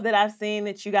love that I've seen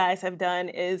that you guys have done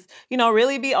is,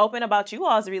 really be open about you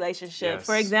all's relationship. Yes.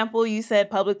 For example, you said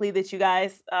publicly that you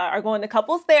guys are going to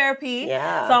couples therapy.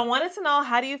 Yeah. So I wanted to know,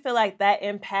 how do you feel like that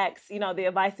impacts, the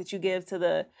advice that you give to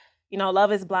the,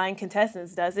 Love is Blind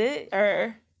contestants? Does it?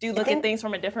 Or do you look at things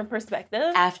from a different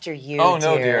perspective? After you, oh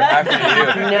no, dear. After you.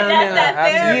 No, That's that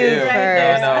After you you.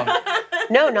 first. No.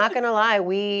 No, not gonna lie.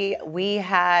 We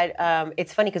had.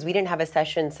 It's funny because we didn't have a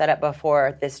session set up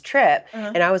before this trip,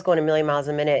 and I was going a million miles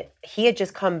a minute. He had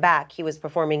just come back. He was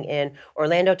performing in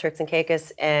Orlando, Turks and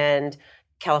Caicos, and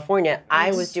California. I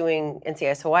was doing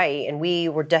NCIS Hawaii, and we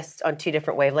were just on 2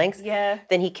 different wavelengths. Yeah.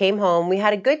 Then he came home. We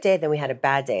had a good day, then we had a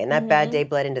bad day, and that bad day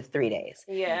bled into 3 days.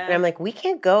 Yeah. And I'm like, we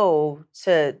can't go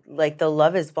to like the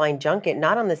Love is Blind junket,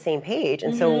 not on the same page.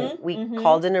 And so we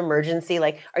called an emergency,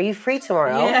 like, are you free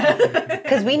tomorrow?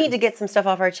 Because we need to get some stuff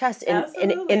off our chest in a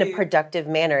Absolutely. productive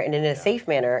manner and in a safe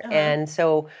manner. And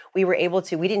so we were able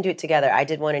to, we didn't do it together. I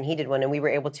did one and he did one, and we were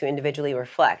able to individually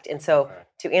reflect. And so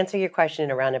to answer your question in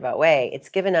a roundabout way, it's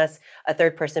given us a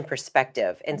third person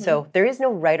perspective. And so there is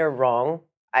no right or wrong.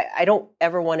 I don't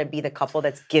ever want to be the couple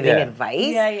that's giving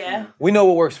advice. Yeah. We know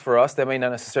what works for us. That may not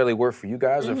necessarily work for you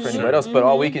guys or for anybody else, but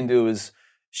all we can do is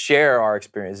share our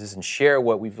experiences and share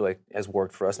what we feel like has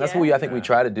worked for us. And that's what I think we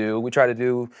try to do. We try to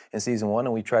do in season 1,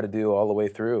 and we try to do all the way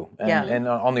through. And, and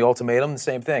on the ultimatum, the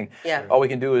same thing. Yeah. All we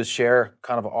can do is share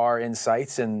kind of our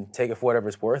insights and take it for whatever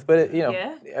it's worth. But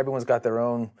everyone's got their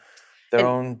own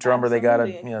drummer they got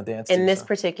to dance to. In this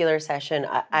particular session,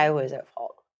 I was at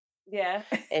fault. Yeah.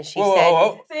 And she Whoa, said,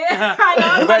 whoa, whoa. See, I know.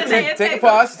 I'm Everybody gonna take a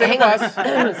pause. Take a Hang on.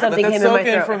 pause. Something Let came that in my soak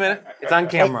in throat. for a minute. It's on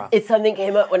camera. It's something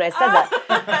came up when I said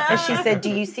that. And she said, do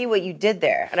you see what you did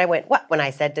there? And I went, what? When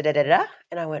I said da-da-da-da?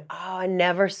 And I went, oh, I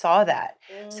never saw that.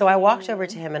 So I walked over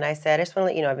to him and I said, I just want to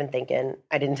let you know, I've been thinking.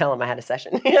 I didn't tell him I had a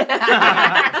session.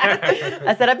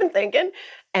 I said, I've been thinking.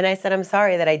 And I said, I'm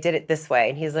sorry that I did it this way.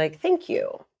 And he's like, thank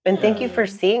you. And thank you for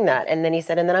seeing that. And then he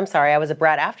said, and then I'm sorry, I was a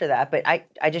brat after that, but I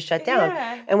just shut down.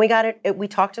 Yeah. And we got it, we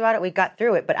talked about it, we got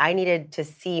through it, but I needed to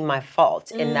see my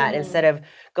fault in that instead of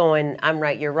going, I'm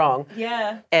right, you're wrong.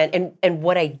 Yeah. And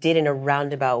what I did in a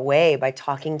roundabout way by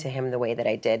talking to him the way that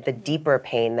I did, the deeper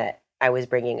pain that I was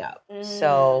bringing up.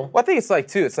 So, well, I think it's like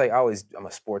too. It's like I'm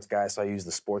a sports guy, so I use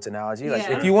the sports analogy. Like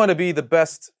Yeah. if you want to be the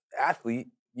best athlete,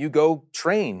 you go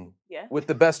train with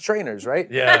the best trainers, right?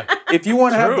 Yeah. If you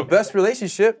want to have the best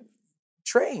relationship,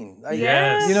 train. Like,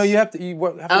 Yes. You know, you have to. You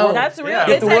have to work. That's real. Yeah.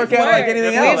 You have to work out like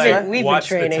anything else, right? we've been Watch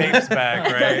training. the tapes back,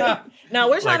 right? No,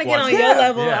 we're trying Like to get on watch- your Yeah.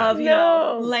 level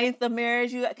Yeah. of length of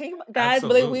marriage. Can you guys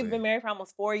believe we've been married for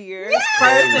almost 4 years?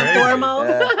 First and Crazy. foremost.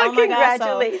 Yeah. Oh my gosh. So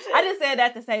Congratulations. I just said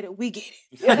that to say that we get it.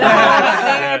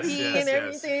 Yes, Therapy yes, and yes.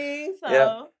 everything. So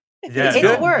Yeah. Yeah. It's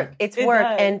good. work. It's It work.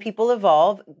 does. And people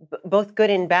evolve, both good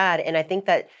and bad. And I think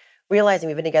that realizing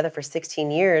we've been together for 16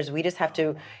 years, we just have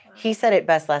to, he said it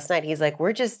best last night. He's like,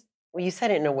 you said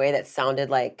it in a way that sounded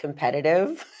like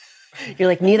competitive. You're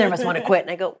like, neither of us want to quit. And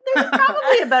I go, there's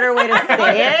probably a better way to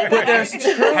say it. But there's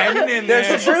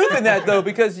there's truth in that though,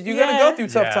 because you're gonna go through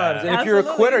tough times, and if you're a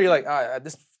Absolutely. quitter, you're like,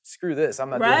 screw this, I'm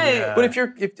not doing Right. it. But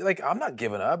if like, I'm not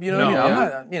giving up, you know what I No. mean? I'm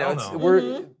not, you know, Oh, it's, no.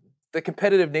 we're the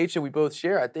competitive nature we both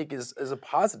share. I think is a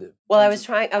positive. Well, I was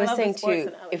love saying the sports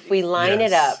too, if we line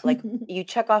it Yes. up, like you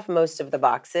check off most of the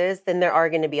boxes, then there are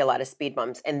going to be a lot of speed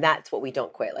bumps. And that's what we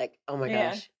don't quit. Like, oh my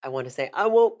Yeah. gosh, I want to say, I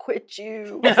won't quit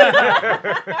you.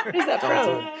 What is that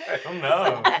from? Oh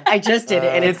no. I just did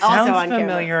it, and It it's also sounds on camera.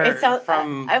 familiar It sounds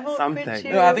from I won't something. Quit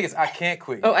you. No, I think it's I can't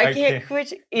quit. You. Oh, I I can't can't-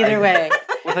 quit you. Either way.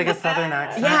 With like a southern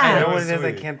accent. Yeah. I know what it That is. was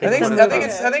I sweet. can't I think think of it's, what I it think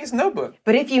is. it's I think it's Notebook.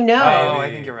 But if you know, Oh, I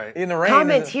think you're right. In the rain.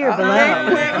 comment I here below. can't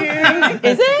quit you.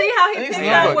 Is it? See how he think picked so.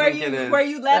 up I where think it is.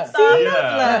 you left Yeah. off? Yeah.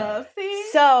 That's love. See?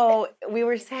 So we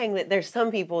were saying that there's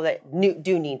some people that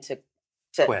do need to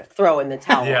Quit. throw in the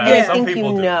towel. Yeah, and I some think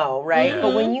people you do. know, right? Yeah.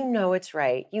 But when you know it's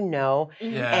right, you know,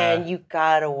 Yeah. and you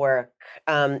gotta work.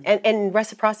 And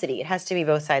reciprocity. It has to be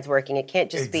both sides working. It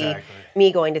can't just Exactly. be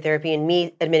me going to therapy and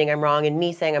me admitting I'm wrong and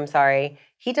me saying I'm sorry.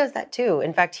 He does that too.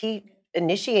 In fact, he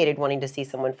initiated wanting to see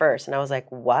someone first, and I was like,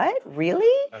 "What? Really?"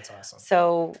 That's awesome.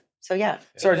 So yeah.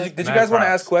 Sorry, did you Mad guys want to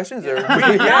props. ask questions or?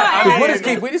 Yeah, we just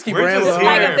keep we're just rambling. here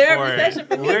like a for therapy it. session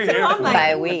for me We're too. here I'm for like, it.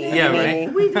 By we. Yeah, right.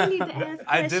 meaning- we do need to ask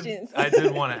I questions.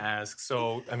 did want to ask.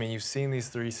 So, I mean, you've seen these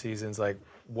 3 seasons. Like,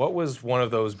 what was one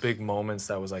of those big moments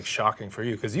that was like shocking for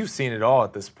you? Because you've seen it all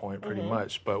at this point, pretty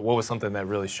much. But what was something that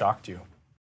really shocked you?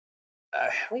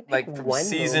 We pick Like from one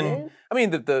season, moment. I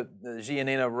mean the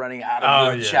Giannina running out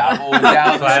Oh, of the yeah. chapel and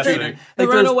down the Classic. street. Like, The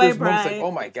there's runaway moments like, bride.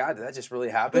 oh my God, did that just really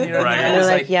happen? You know what I Right. mean? And It's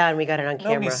they're like, yeah, and we got it on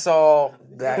nobody camera. saw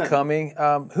that coming.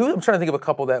 I'm trying to think of a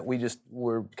couple that we just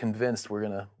were convinced we're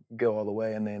gonna go all the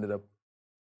way, and they ended up.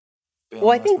 bailing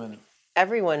Well, I last think minute.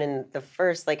 everyone in the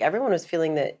first, like everyone was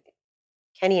feeling that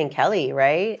Kenny and Kelly,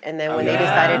 right? And then when they yeah.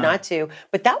 decided not to,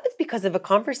 but that was because of a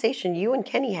conversation you and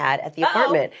Kenny had at the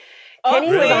apartment. Oh, Kenny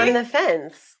was really? on the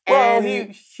fence. Well,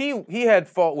 and he had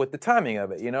fault with the timing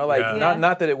of it. You know, like Yeah.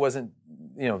 not that it wasn't.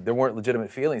 You know, there weren't legitimate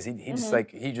feelings. He just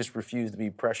like he just refused to be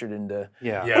pressured into.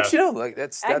 Yeah. Yeah. Which you know, like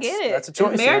that's I get it. that's a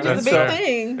choice. Marriage you know? is a big That's,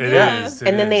 thing. It Yeah. is.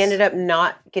 and then they ended up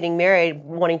not getting married,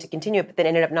 wanting to continue it, but then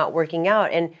ended up not working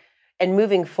out. And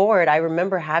moving forward, I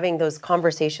remember having those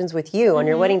conversations with you on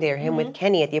your wedding day, or him with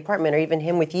Kenny at the apartment, or even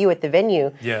him with you at the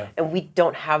venue. Yeah. And we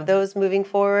don't have those moving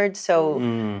forward. So,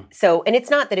 and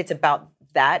it's not that it's about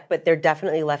that, but they're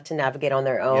definitely left to navigate on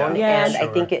their own. Yeah, and I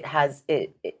sure. think it has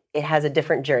a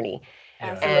different journey.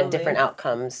 Absolutely. And different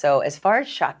outcomes. So as far as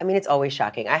shock, I mean, it's always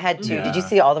shocking. I had to. Yeah. Did you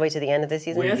see all the way to the end of the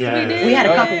season? Yes, Yeah. we did. We had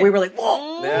a Oh, couple. yeah. We were like,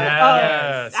 whoa.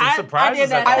 Yes. Some I surprises did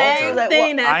that at the same altar.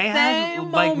 thing, that I had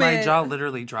same like my moment. jaw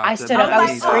literally dropped. I at stood that up. I was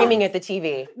point. screaming at the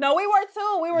TV. No, we were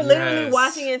too. We were literally Yes.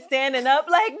 watching it standing up,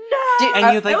 like no.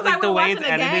 And you It like was the we were way it's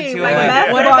watching a edited game, too. like a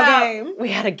like- What basketball about? game. We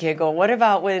had a giggle. What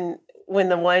about when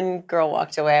the one girl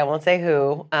walked away? I won't say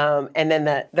who. And then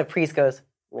the priest goes,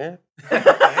 yeah.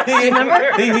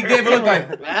 he gave a look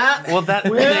like. Well, that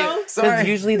Sorry. because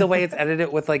usually the way it's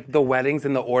edited with like the weddings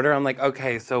in the order, I'm like,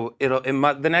 okay, so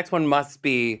the next one must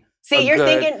be. See, a you're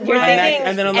good- thinking, you're Right. thinking,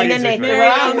 And then I'm like, they Music, throw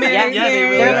man. out, Mary, yeah, Mary, they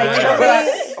really they're are.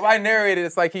 like, But I narrated.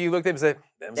 It's like he looked at him and said,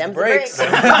 "Them's the "Them's the breaks."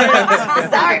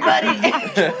 Sorry,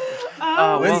 buddy.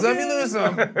 Win some, you lose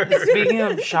some. Speaking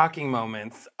of shocking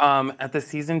moments, at the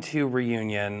season 2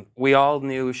 reunion, we all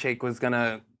knew Shake was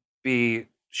gonna be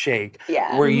Shake.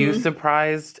 Yeah. Were you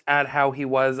surprised at how he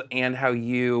was and how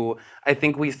you? I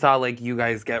think we saw like you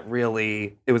guys get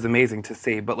really. It was amazing to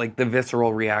see, but like the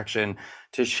visceral reaction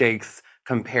to Shake's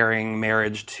comparing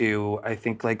marriage to, I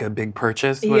think like a big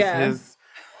purchase was Yeah. his.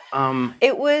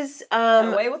 It was.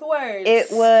 Away with words. It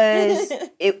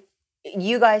was.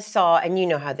 You guys saw, and you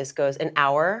know how this goes. An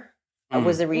hour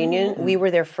was the reunion. We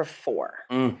were there for 4.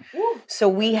 So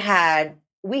we had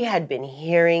been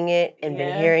hearing it and been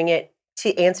Yeah. hearing it.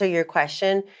 To answer your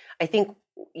question, I think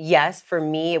yes, for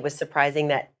me, it was surprising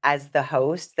that as the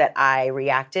host that I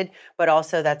reacted, but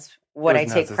also that's what I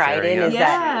take pride in is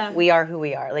that we are who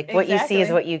we are. Like what you see is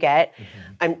what you get.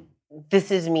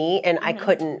 This is me, and I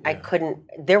couldn't,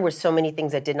 there were so many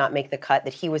things that did not make the cut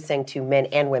that he was saying to men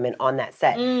and women on that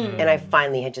set, and I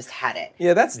finally had just had it.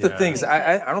 Yeah, that's the things.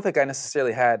 I don't think I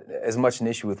necessarily had as much an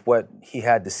issue with what he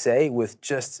had to say, with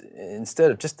just,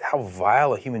 instead of just how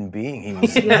vile a human being he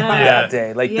was that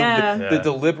day. Like the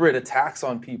deliberate attacks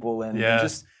on people and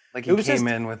just, like he came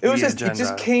in with the agenda. It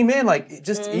just came in like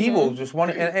just evil, just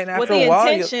wanting, and after with the a while,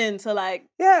 intention to like,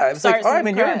 it's like, all right,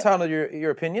 man, you're entitled to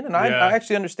your opinion, and I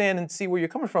actually understand and see where you're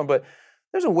coming from, but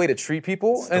there's a way to treat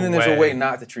people, and then there's a way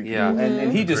not to treat people,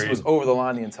 and he just was over the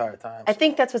line the entire time. I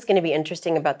think that's what's going to be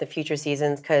interesting about the future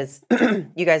seasons, because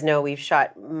you guys know we've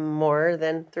shot more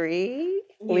than 3.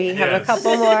 We have a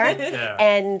couple more,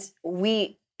 and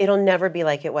it'll never be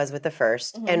like it was with the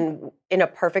first. And in a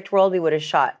perfect world, we would have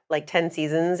shot like 10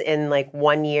 seasons in like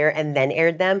 1 year and then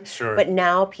aired them. But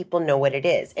now people know what it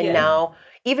is. And now,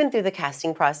 even through the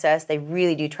casting process, they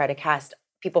really do try to cast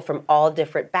people from all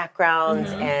different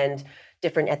backgrounds and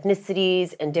different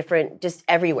ethnicities and different, just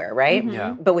everywhere,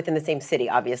 right? But within the same city,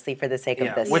 obviously, for the sake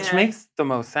of this. Which makes the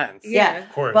most sense.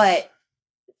 Of course. But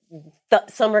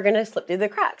some are going to slip through the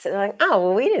cracks. And they're like, oh,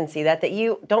 well, we didn't see that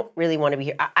you don't really want to be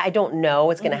here. I don't know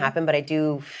what's going to happen, but I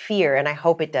do fear, and I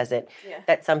hope it doesn't,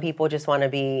 that some people just want to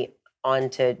be on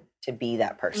to be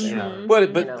that person.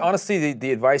 But honestly,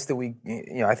 the advice that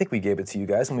I think we gave it to you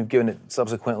guys, and we've given it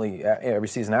subsequently every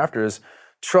season after, is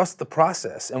trust the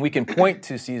process. And we can point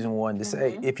to season 1 to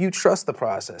say, if you trust the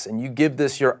process and you give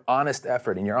this your honest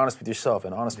effort, and you're honest with yourself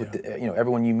and honest with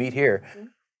everyone you meet here,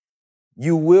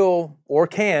 you will or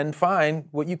can find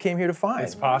what you came here to find.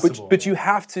 It's possible. But you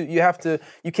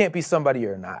can't be somebody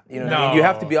you're not. You know what I mean? You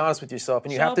have to be honest with yourself,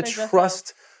 and you have to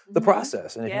trust the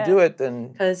process. And if you do it, then...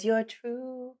 Because your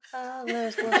true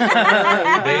colors will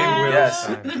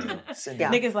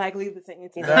Niggas like, leave the singing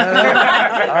team.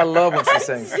 I love when she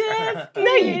sings.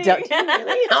 No, you don't.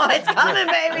 You know it's coming,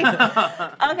 baby.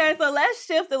 Okay, so let's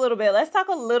shift a little bit. Let's talk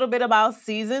a little bit about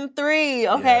season 3.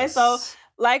 Okay, so...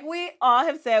 like we all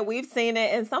have said, we've seen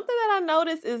it, and something that I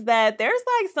noticed is that there's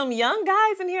like some young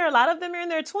guys in here. A lot of them are in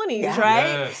their 20s,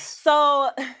 right?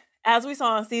 So, as we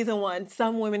saw in season 1,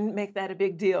 some women make that a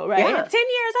big deal, right? 10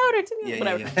 years older, 10 years,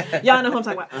 whatever. Y'all know who I'm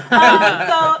talking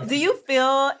about. So, do you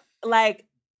feel like,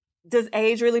 does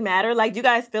age really matter? Like, do you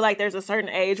guys feel like there's a certain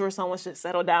age where someone should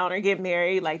settle down or get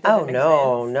married? Like, does it make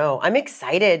sense? No. I'm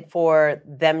excited for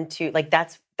them to, like,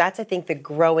 that's I think the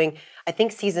growing, I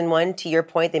think season 1, to your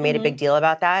point, they made a big deal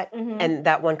about that, and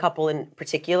that one couple in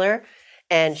particular,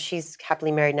 and she's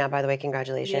happily married now, by the way,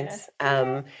 congratulations.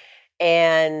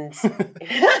 And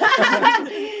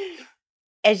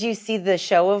as you see the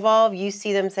show evolve, you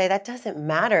see them say, that doesn't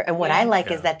matter. And what I like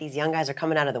is that these young guys are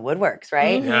coming out of the woodworks,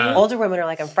 right? Older women are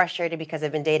like, I'm frustrated because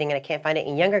I've been dating and I can't find it.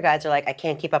 And younger guys are like, I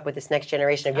can't keep up with this next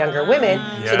generation of younger women.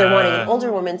 So they're wanting an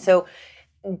older woman. So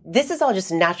this is all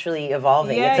just naturally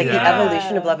evolving. It's like the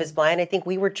evolution of Love is Blind. I think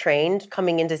we were trained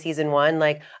coming into season 1,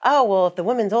 like, oh, well, if the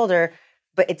woman's older,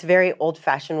 but it's a very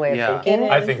old-fashioned way of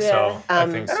thinking. I think so. I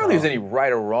don't think there's any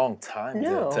right or wrong time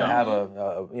to have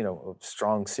a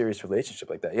strong, serious relationship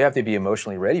like that. You have to be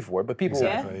emotionally ready for it, but people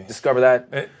discover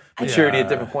that maturity at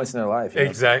different points in their life.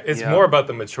 Exactly. It's more about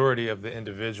the maturity of the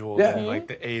individual than like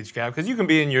the age gap, because you can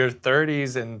be in your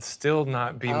 30s and still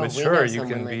not be mature. You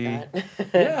can be.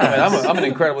 I'm an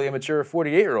incredibly immature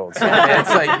 48-year-old. So it's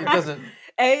like it doesn't.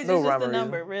 Age is just a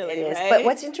number, really. It is. Right? But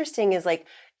what's interesting is like,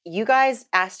 you guys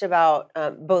asked about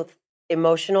both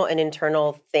emotional and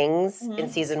internal things in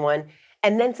season 1,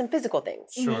 and then some physical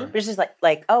things. Which is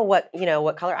like, oh, what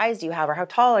color eyes do you have, or how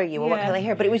tall are you, or what color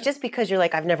hair? But it was just because you're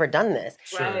like, I've never done this.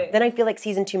 Then I feel like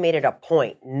season 2 made it a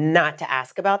point not to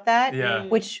ask about that,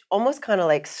 which almost kind of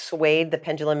like swayed the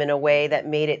pendulum in a way that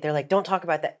made it. They're like, don't talk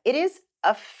about that. It is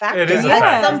a factor. It is a at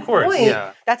factor, some of course. point.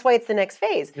 That's why it's the next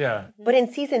phase. Yeah. But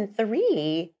in season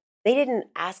 3, they didn't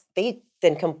ask. They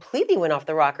then completely went off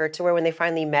the rocker to where when they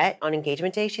finally met on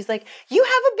engagement day, she's like, "You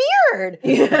have a beard.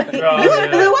 You have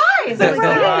blue eyes." I'm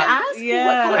like, "You didn't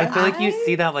ask." I feel like you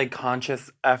see that like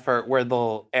conscious effort where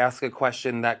they'll ask a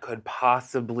question that could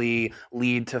possibly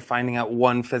lead to finding out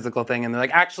one physical thing, and they're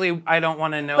like, "Actually, I don't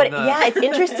want to know." But it's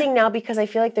interesting now because I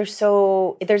feel like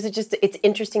it's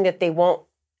interesting that they won't.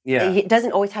 It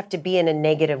doesn't always have to be in a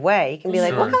negative way. You can be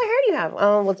like, what color hair do you have?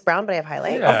 Oh, well, it's brown, but I have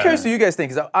highlights. I'm curious what you guys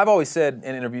think, because I've always said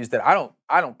in interviews that I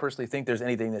don't personally think there's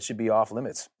anything that should be off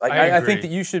limits. Like I think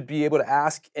that you should be able to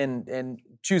ask and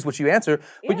choose what you answer,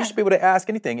 but you should be able to ask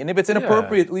anything. And if it's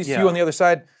inappropriate, at least you on the other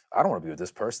side, I don't want to be with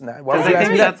this person. Why would you I ask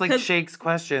think me that's like Shake's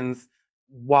questions.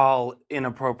 while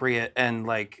inappropriate and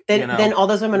like then all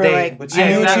those women are like, but you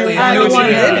know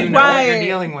what you're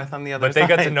dealing with on the other But side. they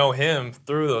got to know him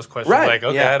through those questions. Right. Like,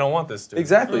 okay, I don't want this dude.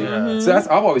 Exactly. So that's,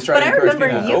 I've always tried But to I encourage remember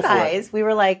people to you go for it. guys, we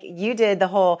were like, you did the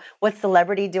whole, what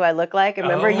celebrity do I look like?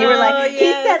 Remember, you were like, he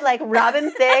said like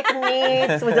Robin Thicke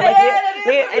meets. Was it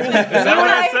like, Is that what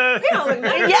I said? No,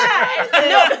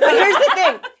 but here's the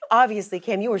thing. Obviously,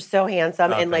 Kim, you were so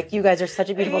handsome, and like you guys are such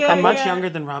a beautiful couple. I'm much younger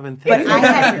than Robin Thicke. But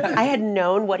I had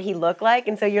known what he looked like,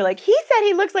 and so you're like, he said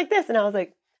he looks like this, and I was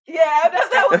like,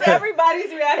 that was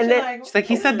everybody's reaction. And then, she's like,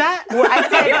 he said that? well, I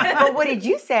said, but what did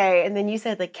you say? And then you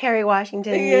said like Kerry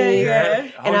Washington.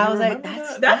 And I was like,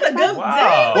 that's a good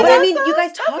Wow. But I mean, you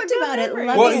guys talked about it.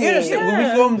 Well, you understand, when we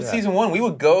filmed season 1, we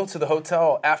would go to the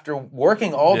hotel after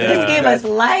working all day. This gave us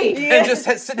life. And just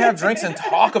sit and have drinks and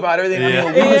talk about everything. Yeah.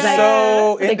 I mean, we were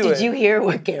so Like, into it. did you hear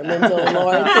what Cameron told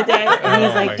Lauren today? And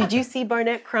he's Oh like, my did you see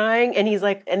Barnett crying? And he's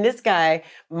like, and this guy,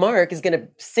 Mark, is going to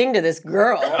sing to this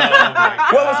girl. Well,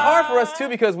 it was hard for us too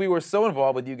because we were so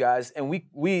involved with you guys, and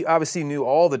we obviously knew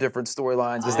all the different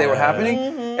storylines as they were happening,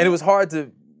 and it was hard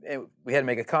to. And we had to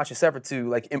make a conscious effort to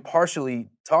like impartially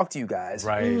talk to you guys,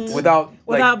 Right. Without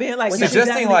being like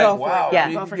suggesting like, wow, Yeah.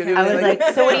 you- I was like,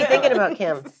 so what are you thinking about,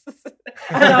 Kim?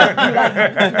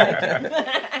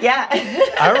 Yeah.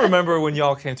 I remember when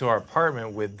y'all came to our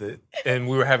apartment and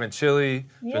we were having chili.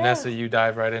 Vanessa, you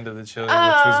dived right into the chili, which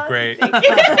was great.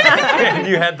 And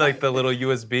you had like the little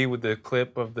USB with the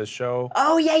clip of the show.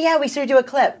 Oh, yeah. We should do a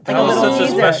clip. Like That a was little such a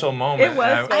teaser. special moment. It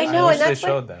was I know, wish and they that's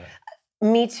showed that.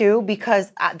 Me too,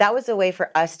 because that was a way for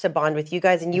us to bond with you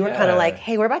guys. And you were kind of like,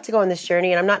 hey, we're about to go on this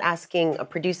journey. And I'm not asking a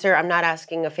producer. I'm not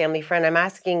asking a family friend. I'm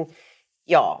asking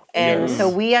y'all. And so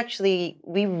we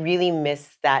really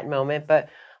missed that moment. But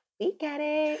we get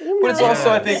it. But it's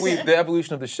also, I think, the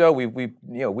evolution of the show. We've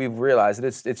realized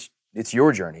that it's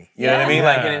your journey. You know what I mean?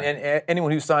 Like, and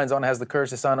anyone who signs on has the courage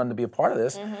to sign on to be a part of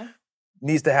this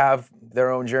needs to have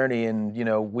their own journey, and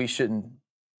we shouldn't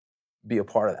be a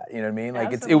part of that. You know what I mean?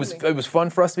 Like it was fun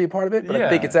for us to be a part of it, but I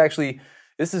think it's actually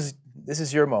this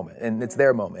is your moment, and it's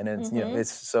their moment, and it's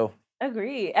it's so.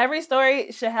 Agree. Every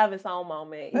story should have its own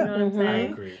moment. You know what I'm saying? I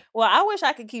agree. Well, I wish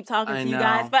I could keep talking to you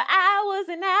guys for hours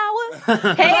and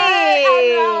hours. Hey!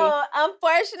 I know.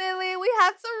 Unfortunately, we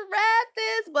have to wrap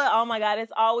this, but oh my God,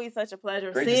 it's always such a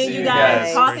pleasure Great to seeing see you you guys,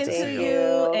 guys. talking Great to to see you.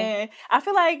 you. And I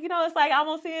feel like, it's like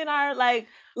almost seeing our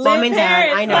Mom and dad,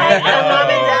 I know. Like, Mom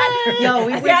and dad. Yo,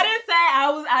 I didn't say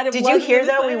I Did you hear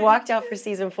that? We walked out for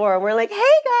season 4 and we're like, hey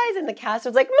guys, and the cast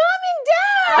was like, Mom and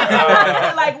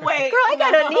Dad. like, wait. Girl, I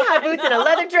got on knee-high boots and a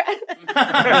leather dress.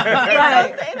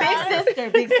 Right.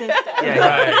 Big sister.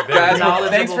 Yeah, Guys, Knowledgeable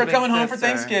thanks for big coming home for sister.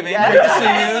 Thanksgiving. Yeah. Great to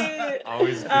see you.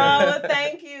 Always good. Well,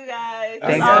 thank you guys.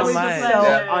 Thanks It's so always a much.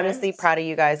 pleasure. So honestly proud of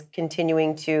you guys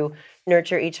continuing to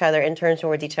nurture each other and turn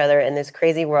towards each other in this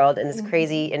crazy world, in this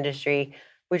crazy industry.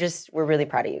 We're really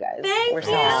proud of you guys. Thank We're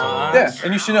so you. awesome. Yeah,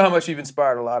 and you should know how much you've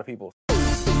inspired a lot of people.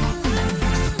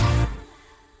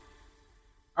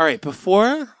 All right,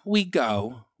 before we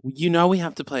go, we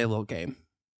have to play a little game.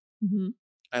 Mm-hmm.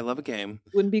 I love a game.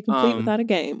 Wouldn't be complete without a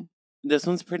game. This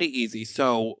one's pretty easy.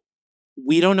 So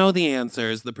we don't know the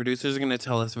answers. The producers are going to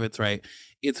tell us if it's right.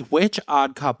 It's which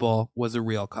odd couple was a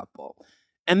real couple.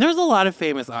 And there's a lot of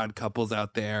famous odd couples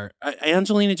out there.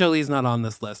 Angelina Jolie's not on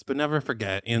this list, but never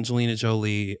forget, Angelina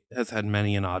Jolie has had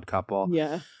many an odd couple.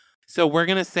 Yeah. So we're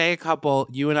going to say a couple.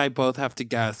 You and I both have to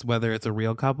guess whether it's a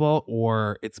real couple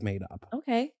or it's made up.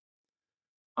 Okay.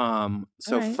 So All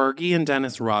right. Fergie and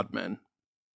Dennis Rodman.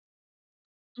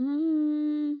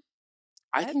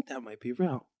 I think that might be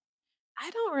real. I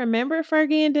don't remember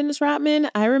Fergie and Dennis Rodman.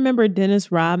 I remember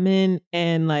Dennis Rodman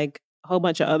and like a whole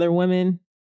bunch of other women.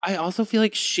 I also feel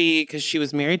like because she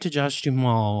was married to Josh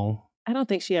Duhamel. I don't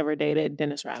think she ever dated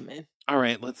Dennis Rodman. All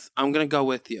right, I'm going to go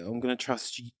with you. I'm going to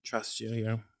trust you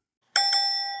here.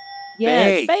 Yeah,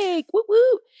 Fake. it's fake. Woo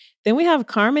woo. Then we have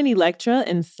Carmen Electra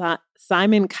and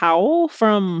Simon Cowell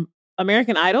from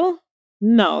American Idol.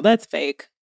 No, that's fake.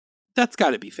 That's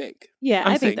got to be fake. Yeah,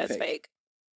 I'm I think saying that's fake.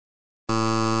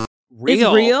 Real.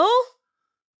 It's real?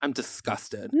 I'm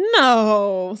disgusted.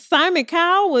 No. Simon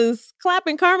Cowell was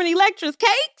clapping Carmen Electra's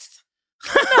cakes?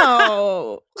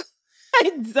 No. I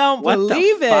don't What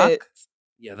believe the fuck? it.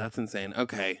 Yeah, that's insane.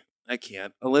 Okay, I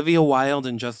can't. Olivia Wilde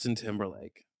and Justin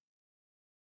Timberlake.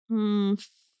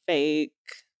 Fake.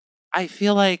 I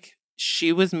feel like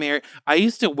she was married. I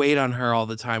used to wait on her all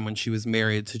the time when she was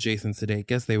married to Jason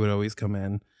Sudeikis. They would always come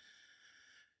in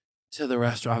to the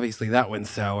restaurant. Obviously, that went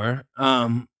sour.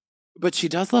 But she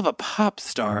does love a pop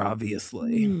star,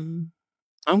 obviously. I'm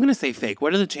going to say fake.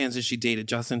 What are the chances she dated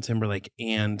Justin Timberlake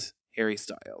and Harry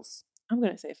Styles? I'm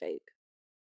going to say fake.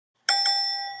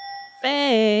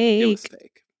 Fake. It was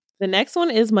fake. The next one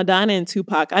is Madonna and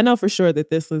Tupac. I know for sure that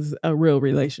this is a real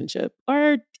relationship.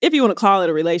 Or if you want to call it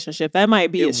a relationship, that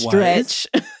might be a stretch.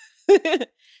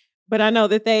 But I know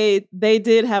that they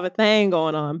did have a thing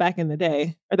going on back in the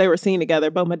day. Or they were seen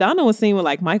together. But Madonna was seen with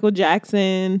like Michael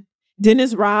Jackson,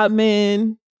 Dennis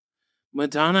Rodman.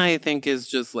 Madonna, I think, is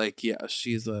just like, yeah,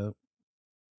 she's a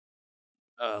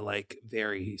like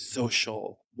very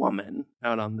social woman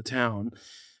out on the town.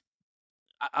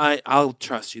 I'll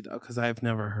trust you though, because I've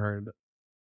never heard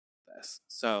this.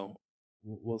 So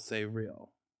we'll say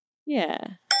real. Yeah.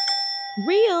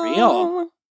 Real.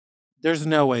 There's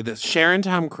no way this. Cher and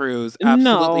Tom Cruise,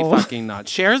 absolutely fucking not.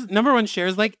 Cher's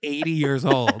like 80 years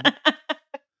old.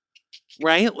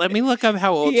 Right? Let me look up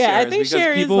how old Cher is. I think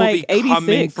Cher is like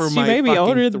 86. She may be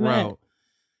older than that.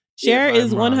 Cher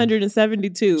is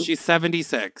 172. She's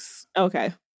 76.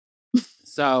 Okay.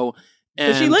 So,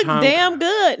 and she looks damn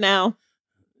good now.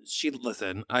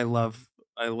 Listen, I love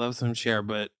some Cher,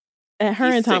 but her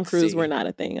and Tom Cruise were not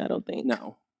a thing, I don't think.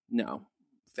 No.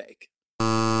 Fake.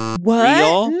 What?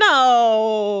 Real?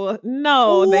 No,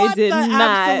 what they did the not.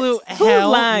 Absolute Who's hell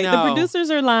lying? no. The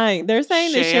producers are lying. They're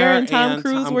saying that Cher and Tom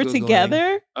Cruise were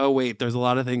together. Oh wait, there's a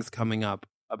lot of things coming up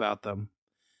about them.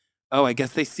 Oh, I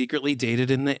guess they secretly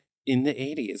dated in the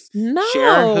 80s. No.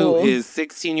 Cher, who is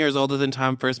 16 years older than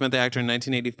Tom, first met the actor in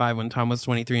 1985 when Tom was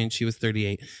 23 and she was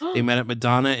 38. They met at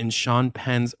Madonna and Sean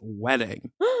Penn's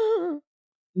wedding.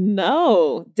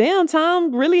 No. Damn,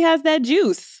 Tom really has that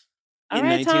juice. All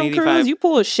right, Tom Cruise, you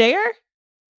pull a Cher?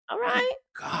 All right.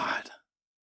 God.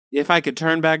 If I could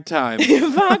turn back time.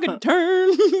 If I could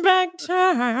turn back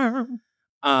time.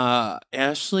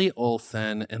 Ashley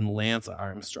Olsen and Lance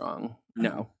Armstrong.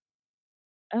 No.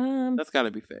 That's got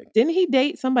to be fake. Didn't he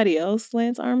date somebody else,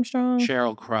 Lance Armstrong?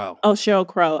 Sheryl Crow. Oh, Sheryl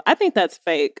Crow. I think that's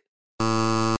fake.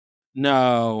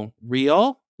 No.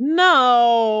 Real?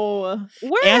 No.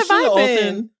 Where have I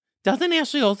been? Doesn't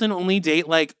Ashley Olsen only date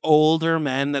like older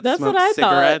men that smoke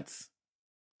cigarettes?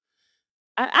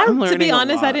 I'm to be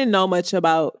honest, I didn't know much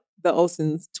about the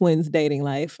Olsen twins' dating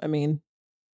life. I mean,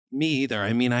 me either.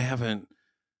 I mean, I haven't.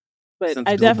 But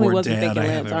I definitely wasn't Dad, thinking I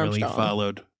Lance haven't Armstrong. Really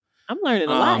followed. I'm learning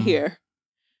a lot here.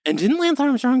 And didn't Lance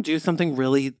Armstrong do something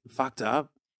really fucked up?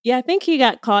 Yeah, I think he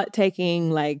got caught taking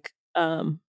like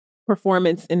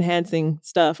performance enhancing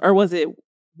stuff, or was it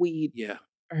weed? Yeah.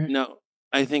 No.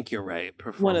 I think you're right.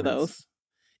 One of those.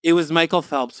 It was Michael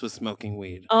Phelps was smoking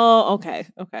weed. Oh, okay.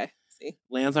 See.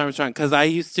 Lance Armstrong, because I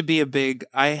used to be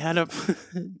I had a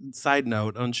side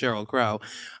note on Sheryl Crow.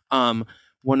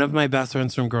 One of my best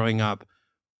friends from growing up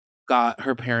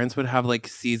her parents would have like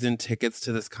season tickets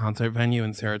to this concert venue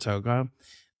in Saratoga.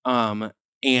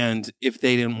 And if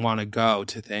they didn't want to go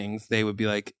to things, they would be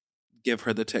like, give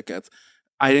her the tickets.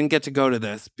 I didn't get to go to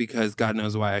this because God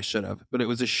knows why I should have, but it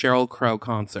was a Sheryl Crow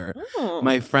concert. Oh.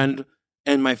 My friend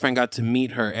got to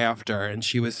meet her after, and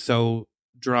she was so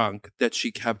drunk that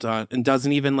she kept on and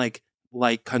doesn't even like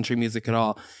country music at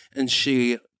all. And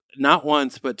she, not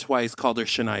once, but twice called her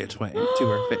Shania Twain to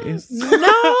her face. No,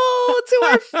 to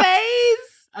her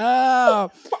face. Oh.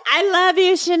 I love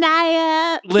you,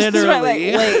 Shania.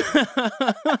 Literally. Wait.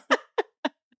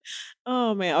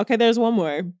 Oh, man. Okay, there's one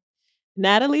more.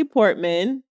 Natalie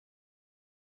Portman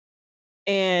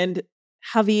and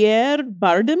Javier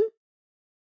Bardem.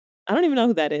 I don't even know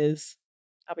who that is.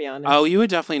 I'll be honest. Oh, you would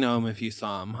definitely know him if you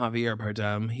saw him. Javier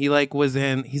Bardem.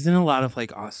 He's in a lot of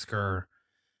like Oscar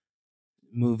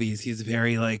movies. He's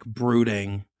very like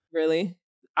brooding. Really?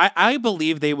 I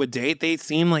believe they would date. They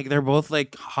seem like they're both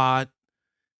like hot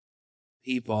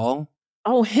people.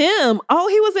 Oh, him. Oh,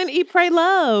 he was in Eat, Pray,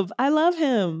 Love. I love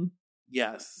him.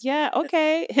 Yes. Yeah,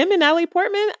 okay. Him and Natalie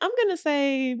Portman, I'm going to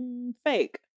say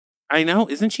fake. I know.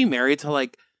 Isn't she married to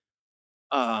like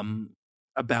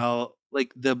about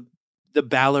like the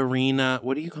ballerina?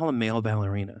 What do you call a male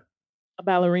ballerina? A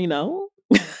ballerino?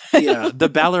 Yeah, the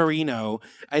ballerino.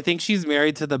 I think she's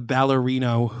married to the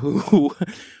ballerino who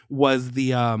was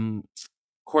the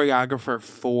choreographer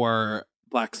for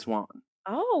Black Swan.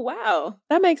 Oh, wow.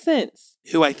 That makes sense.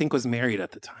 Who I think was married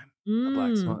at the time. A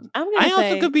Black Swan. I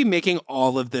also could be making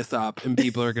all of this up and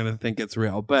people are going to think it's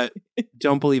real, but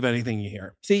don't believe anything you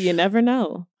hear. See, you never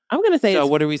know. I'm going to say so it's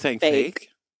what are we saying? Fake?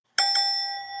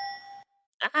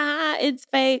 It's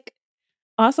fake.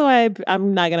 Also,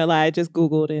 I'm not going to lie. I just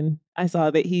Googled and I saw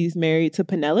that he's married to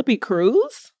Penelope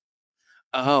Cruz.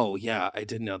 Oh, yeah. I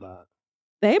did know that.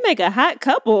 They make a hot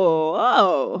couple.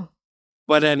 Oh.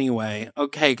 But anyway,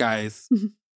 okay, guys.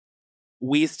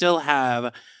 We still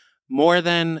have more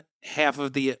than half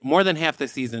the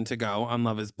season to go on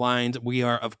Love is Blind. We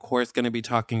are, of course, going to be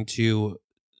talking to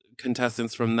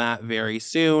contestants from that very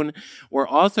soon. We're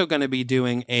also going to be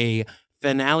doing a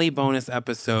finale bonus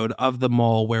episode of The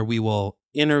Mole where we will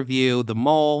interview the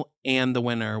mole and the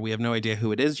winner. We have no idea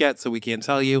who it is yet, so we can't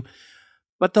tell you,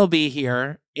 but they'll be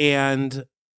here. And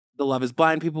the Love is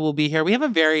Blind people will be here. We have a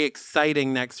very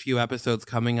exciting next few episodes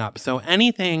coming up. So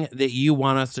anything that you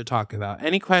want us to talk about,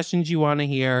 any questions you want to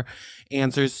hear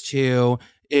answers to,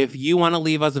 if you want to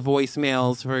leave us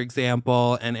voicemails, for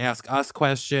example, and ask us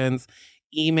questions,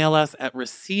 email us at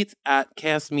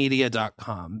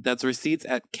receipts@castmedia.com. That's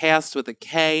receipts@cast with a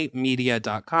K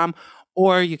media.com.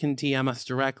 Or you can DM us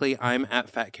directly. I'm at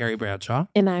Fat Carrie Bradshaw.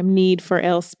 And I'm Need for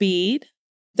L Speed.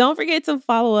 Don't forget to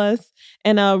follow us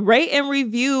and rate and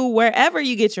review wherever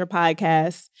you get your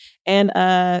podcasts. And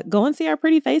go and see our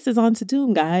pretty faces on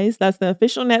Tudum, guys. That's the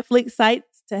official Netflix site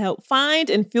to help find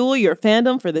and fuel your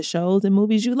fandom for the shows and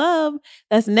movies you love.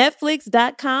 That's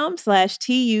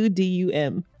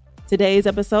netflix.com/TUDUM. Today's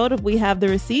episode of We Have the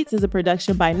Receipts is a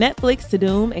production by Netflix,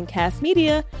 Tudum, and Cast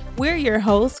Media. We're your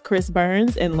hosts, Chris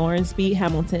Burns and Lauren Speed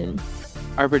Hamilton.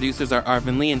 Our producers are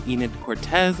Arvin Lee and Enid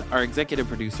Cortez. Our executive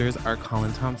producers are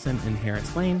Colin Thompson and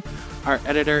Harris Lane. Our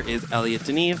editor is Elliot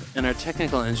Deneve, and our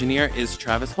technical engineer is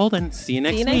Travis Holden. See you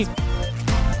next week.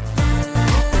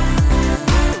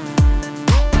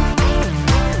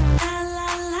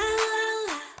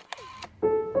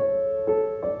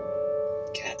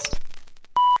 Cats.